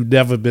podcast so you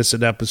never miss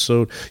an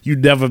episode. You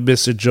never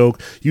miss a joke.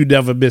 You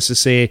never miss a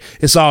saying.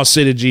 It's all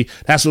synergy.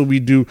 That's what we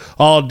do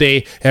all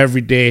day,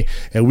 every day,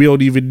 and we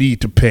don't even need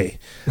to pay.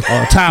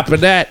 On top of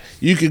that,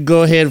 you can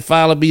go ahead and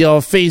follow me on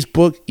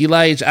Facebook,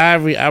 Eli H.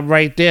 Ivory. I'm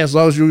right there. As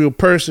long as you're a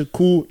person,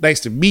 cool, nice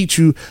to meet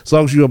you. As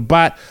long as you're a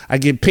bot, I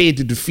get paid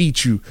to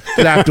defeat you.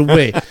 Get out the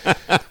way.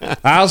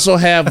 I also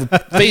have a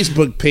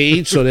Facebook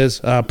page, so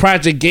there's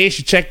Project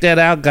Gage. Check that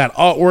out. Got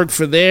artwork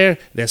for there.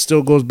 That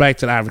still goes back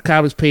to the Ivory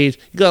Comics page.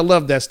 You gotta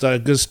love that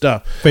stuff. Good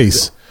stuff.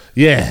 Face.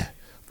 Yeah.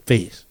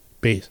 Face.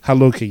 How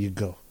low can you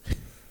go?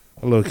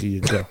 How low can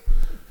you go?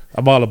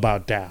 I'm all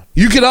about down.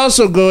 You can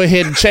also go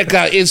ahead and check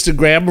out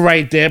Instagram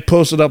right there,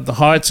 posting up the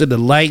hearts and the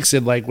likes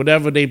and like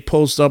whenever they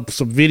post up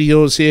some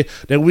videos here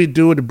that we're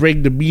doing to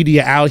bring the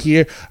media out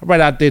here. I'm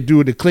right out there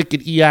doing the Clicking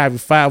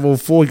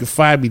EI504. You can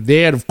find me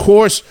there. And of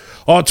course,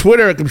 on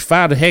Twitter, it can be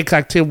found at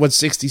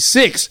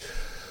Hancock10166.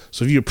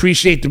 So if you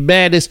appreciate the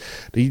madness,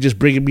 then you're just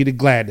bringing me the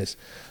gladness.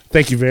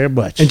 Thank you very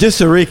much. And just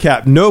to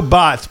recap, no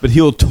bots, but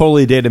he'll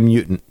totally date a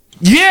mutant.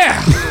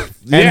 Yeah.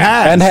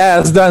 And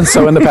has done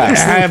so in the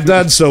past. I have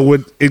done so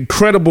with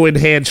incredible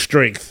enhanced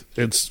strength.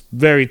 It's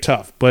very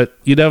tough, but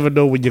you never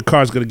know when your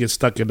car's going to get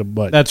stuck in the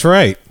mud. That's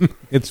right.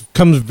 It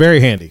comes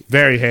very handy.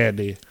 Very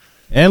handy.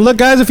 And look,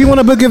 guys, if you want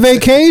to book a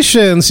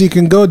vacation, so you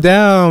can go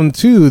down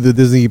to the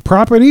Disney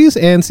properties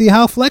and see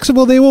how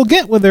flexible they will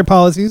get with their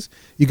policies,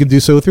 you can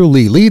do so through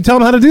Lee. Lee, tell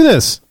them how to do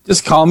this.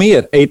 Just call me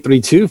at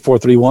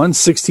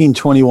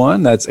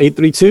 832-431-1621. That's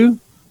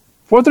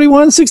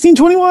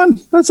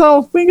 832-431-1621. That's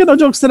all. We ain't got no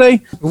jokes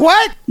today.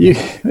 What? We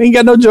ain't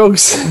got no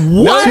jokes.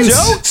 What? No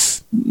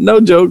jokes? No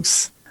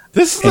jokes.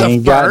 This is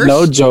ain't got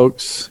no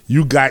jokes.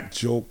 You got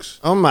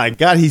jokes. Oh my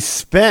God, he's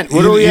spent.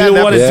 What you, do we have?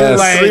 You want to Yes.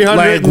 do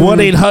like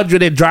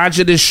 1-800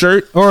 androgynous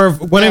shirt? Or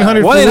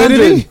 1-800 1-800.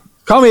 Fluidity?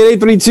 Call me at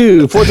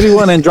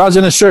 832-431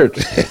 androgynous shirt.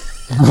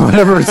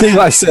 Whatever thing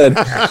I said.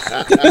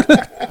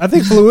 I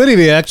think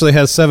Fluidity actually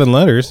has 7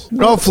 letters.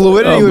 Oh,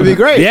 fluidity would be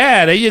great.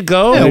 Yeah, there you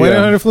go. Yeah,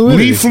 1-800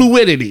 Fluidity. Lee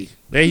Fluidity.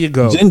 There you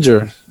go.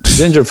 Ginger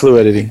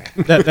fluidity.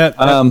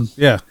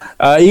 Yeah.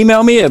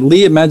 Email me at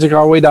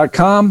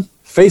lee@magicourway.com.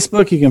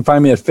 Facebook, you can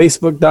find me at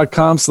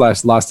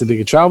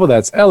facebook.com/Lostovic Travel.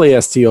 That's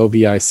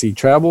LASTOVIC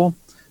Travel.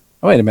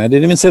 Oh, wait a minute. I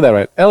didn't even say that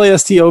right.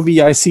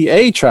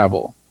 LASTOVICA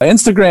Travel.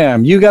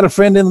 Instagram, you got a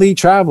friend in Lee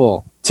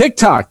Travel.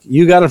 TikTok,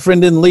 you got a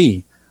friend in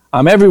Lee.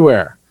 I'm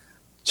everywhere.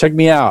 Check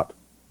me out.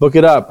 Book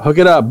it up. Hook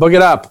it up. Book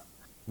it up.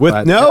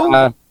 With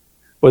no?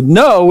 With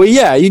no. Well,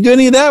 yeah. You do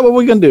any of that? What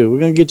we're going to do?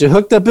 We're going to get you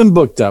hooked up and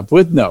booked up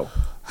with no.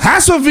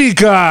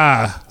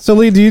 Hasselvika. So,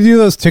 Lee, do you do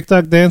those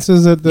TikTok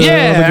dances that the, Yeah, all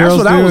the that's girls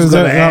what do? I was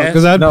gonna ask.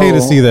 Because I'd pay to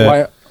see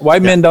that.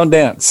 White men don't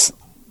dance.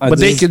 But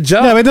they can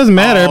jump. Yeah, but it doesn't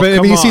matter. Oh, but if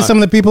come you see on. some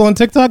of the people on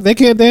TikTok, they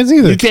can't dance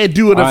either. You can't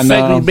do an I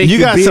effect. know. You, make You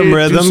your got some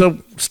beard, do rhythm.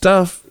 some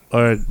stuff,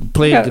 or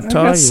play a I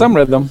guitar. got some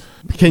rhythm.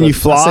 Can you But I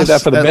floss? say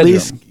that for the at bedroom.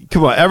 least?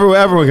 Come on,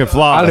 everyone can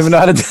floss. I don't even know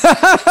how to.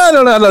 I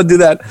don't know how to do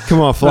that.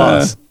 Come on,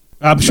 floss.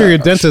 I'm sure your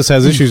dentist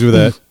has issues with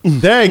that.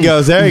 There he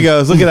goes. There he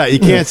goes. Look at that. You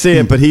can't see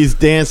it, but he's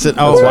dancing.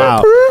 Oh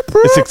wow,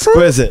 it's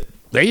exquisite.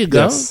 There you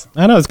go. Yes.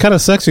 I know, it's kind of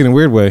sexy in a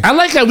weird way. I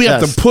like how we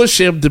have Yes. to push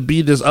him to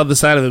be this other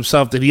side of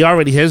himself that he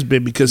already has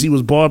been because he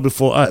was born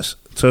before us.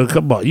 So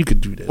come on, you can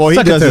do this. Well, he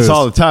Suck it does this toes.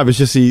 all the time. It's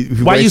just he.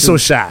 Why you so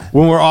shy?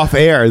 When we're off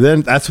air,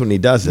 then that's when he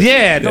does it.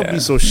 Yeah, don't be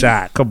so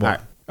shy. Come on.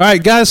 All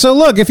right, guys. So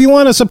look, if you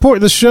want to support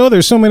the show,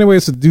 there's so many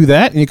ways to do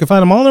that, and you can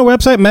find them all on our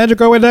website,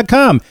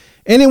 magicourway.com.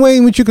 Any way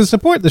in which you can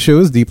support the show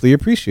is deeply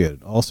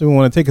appreciated. Also, we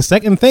want to take a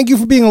second and thank you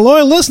for being a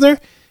loyal listener,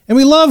 and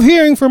we love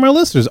hearing from our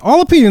listeners.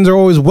 All opinions are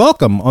always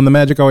welcome on the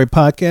Magic Our Way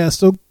podcast,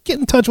 so get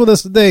in touch with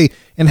us today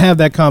and have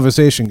that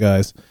conversation,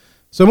 guys.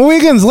 So,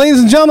 Mohicans, ladies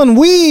and gentlemen,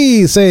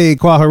 we say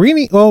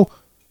Kwaharini,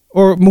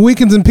 or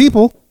Mohicans and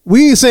people,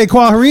 we say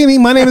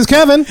Kwaharini. My name is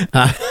Kevin.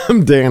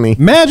 I'm Danny.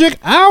 Magic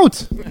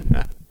out.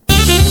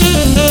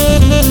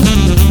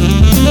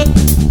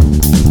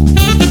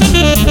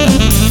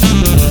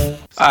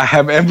 I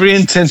have every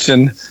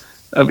intention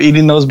of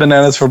eating those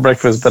bananas for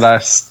breakfast, but I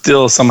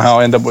still somehow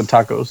end up with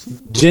tacos.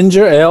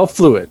 Ginger ale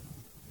fluid.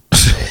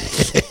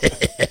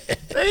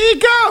 There you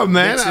go,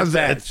 man.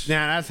 That's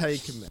That's how you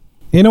commit.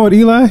 You know what,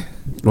 Eli?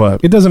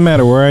 What? It doesn't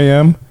matter where I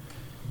am,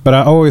 but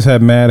I always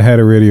have Mad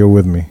Hatter Radio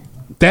with me.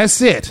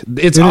 That's it.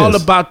 It's It all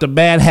is. about the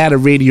Mad Hatter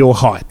Radio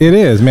heart. It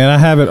is, man. I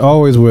have it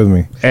always with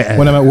me.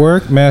 When I'm at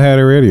work, Mad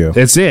Hatter Radio.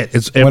 That's it.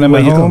 It's When I'm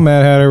everywhere at you home, go.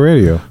 Mad Hatter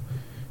Radio.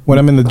 When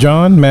I'm in the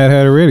John, Mad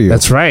Hatter Radio.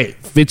 That's right.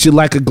 Fits you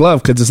like a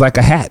glove because it's like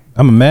a hat.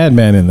 I'm a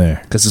madman in there.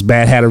 Because it's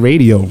Mad Hatter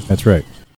Radio. That's right.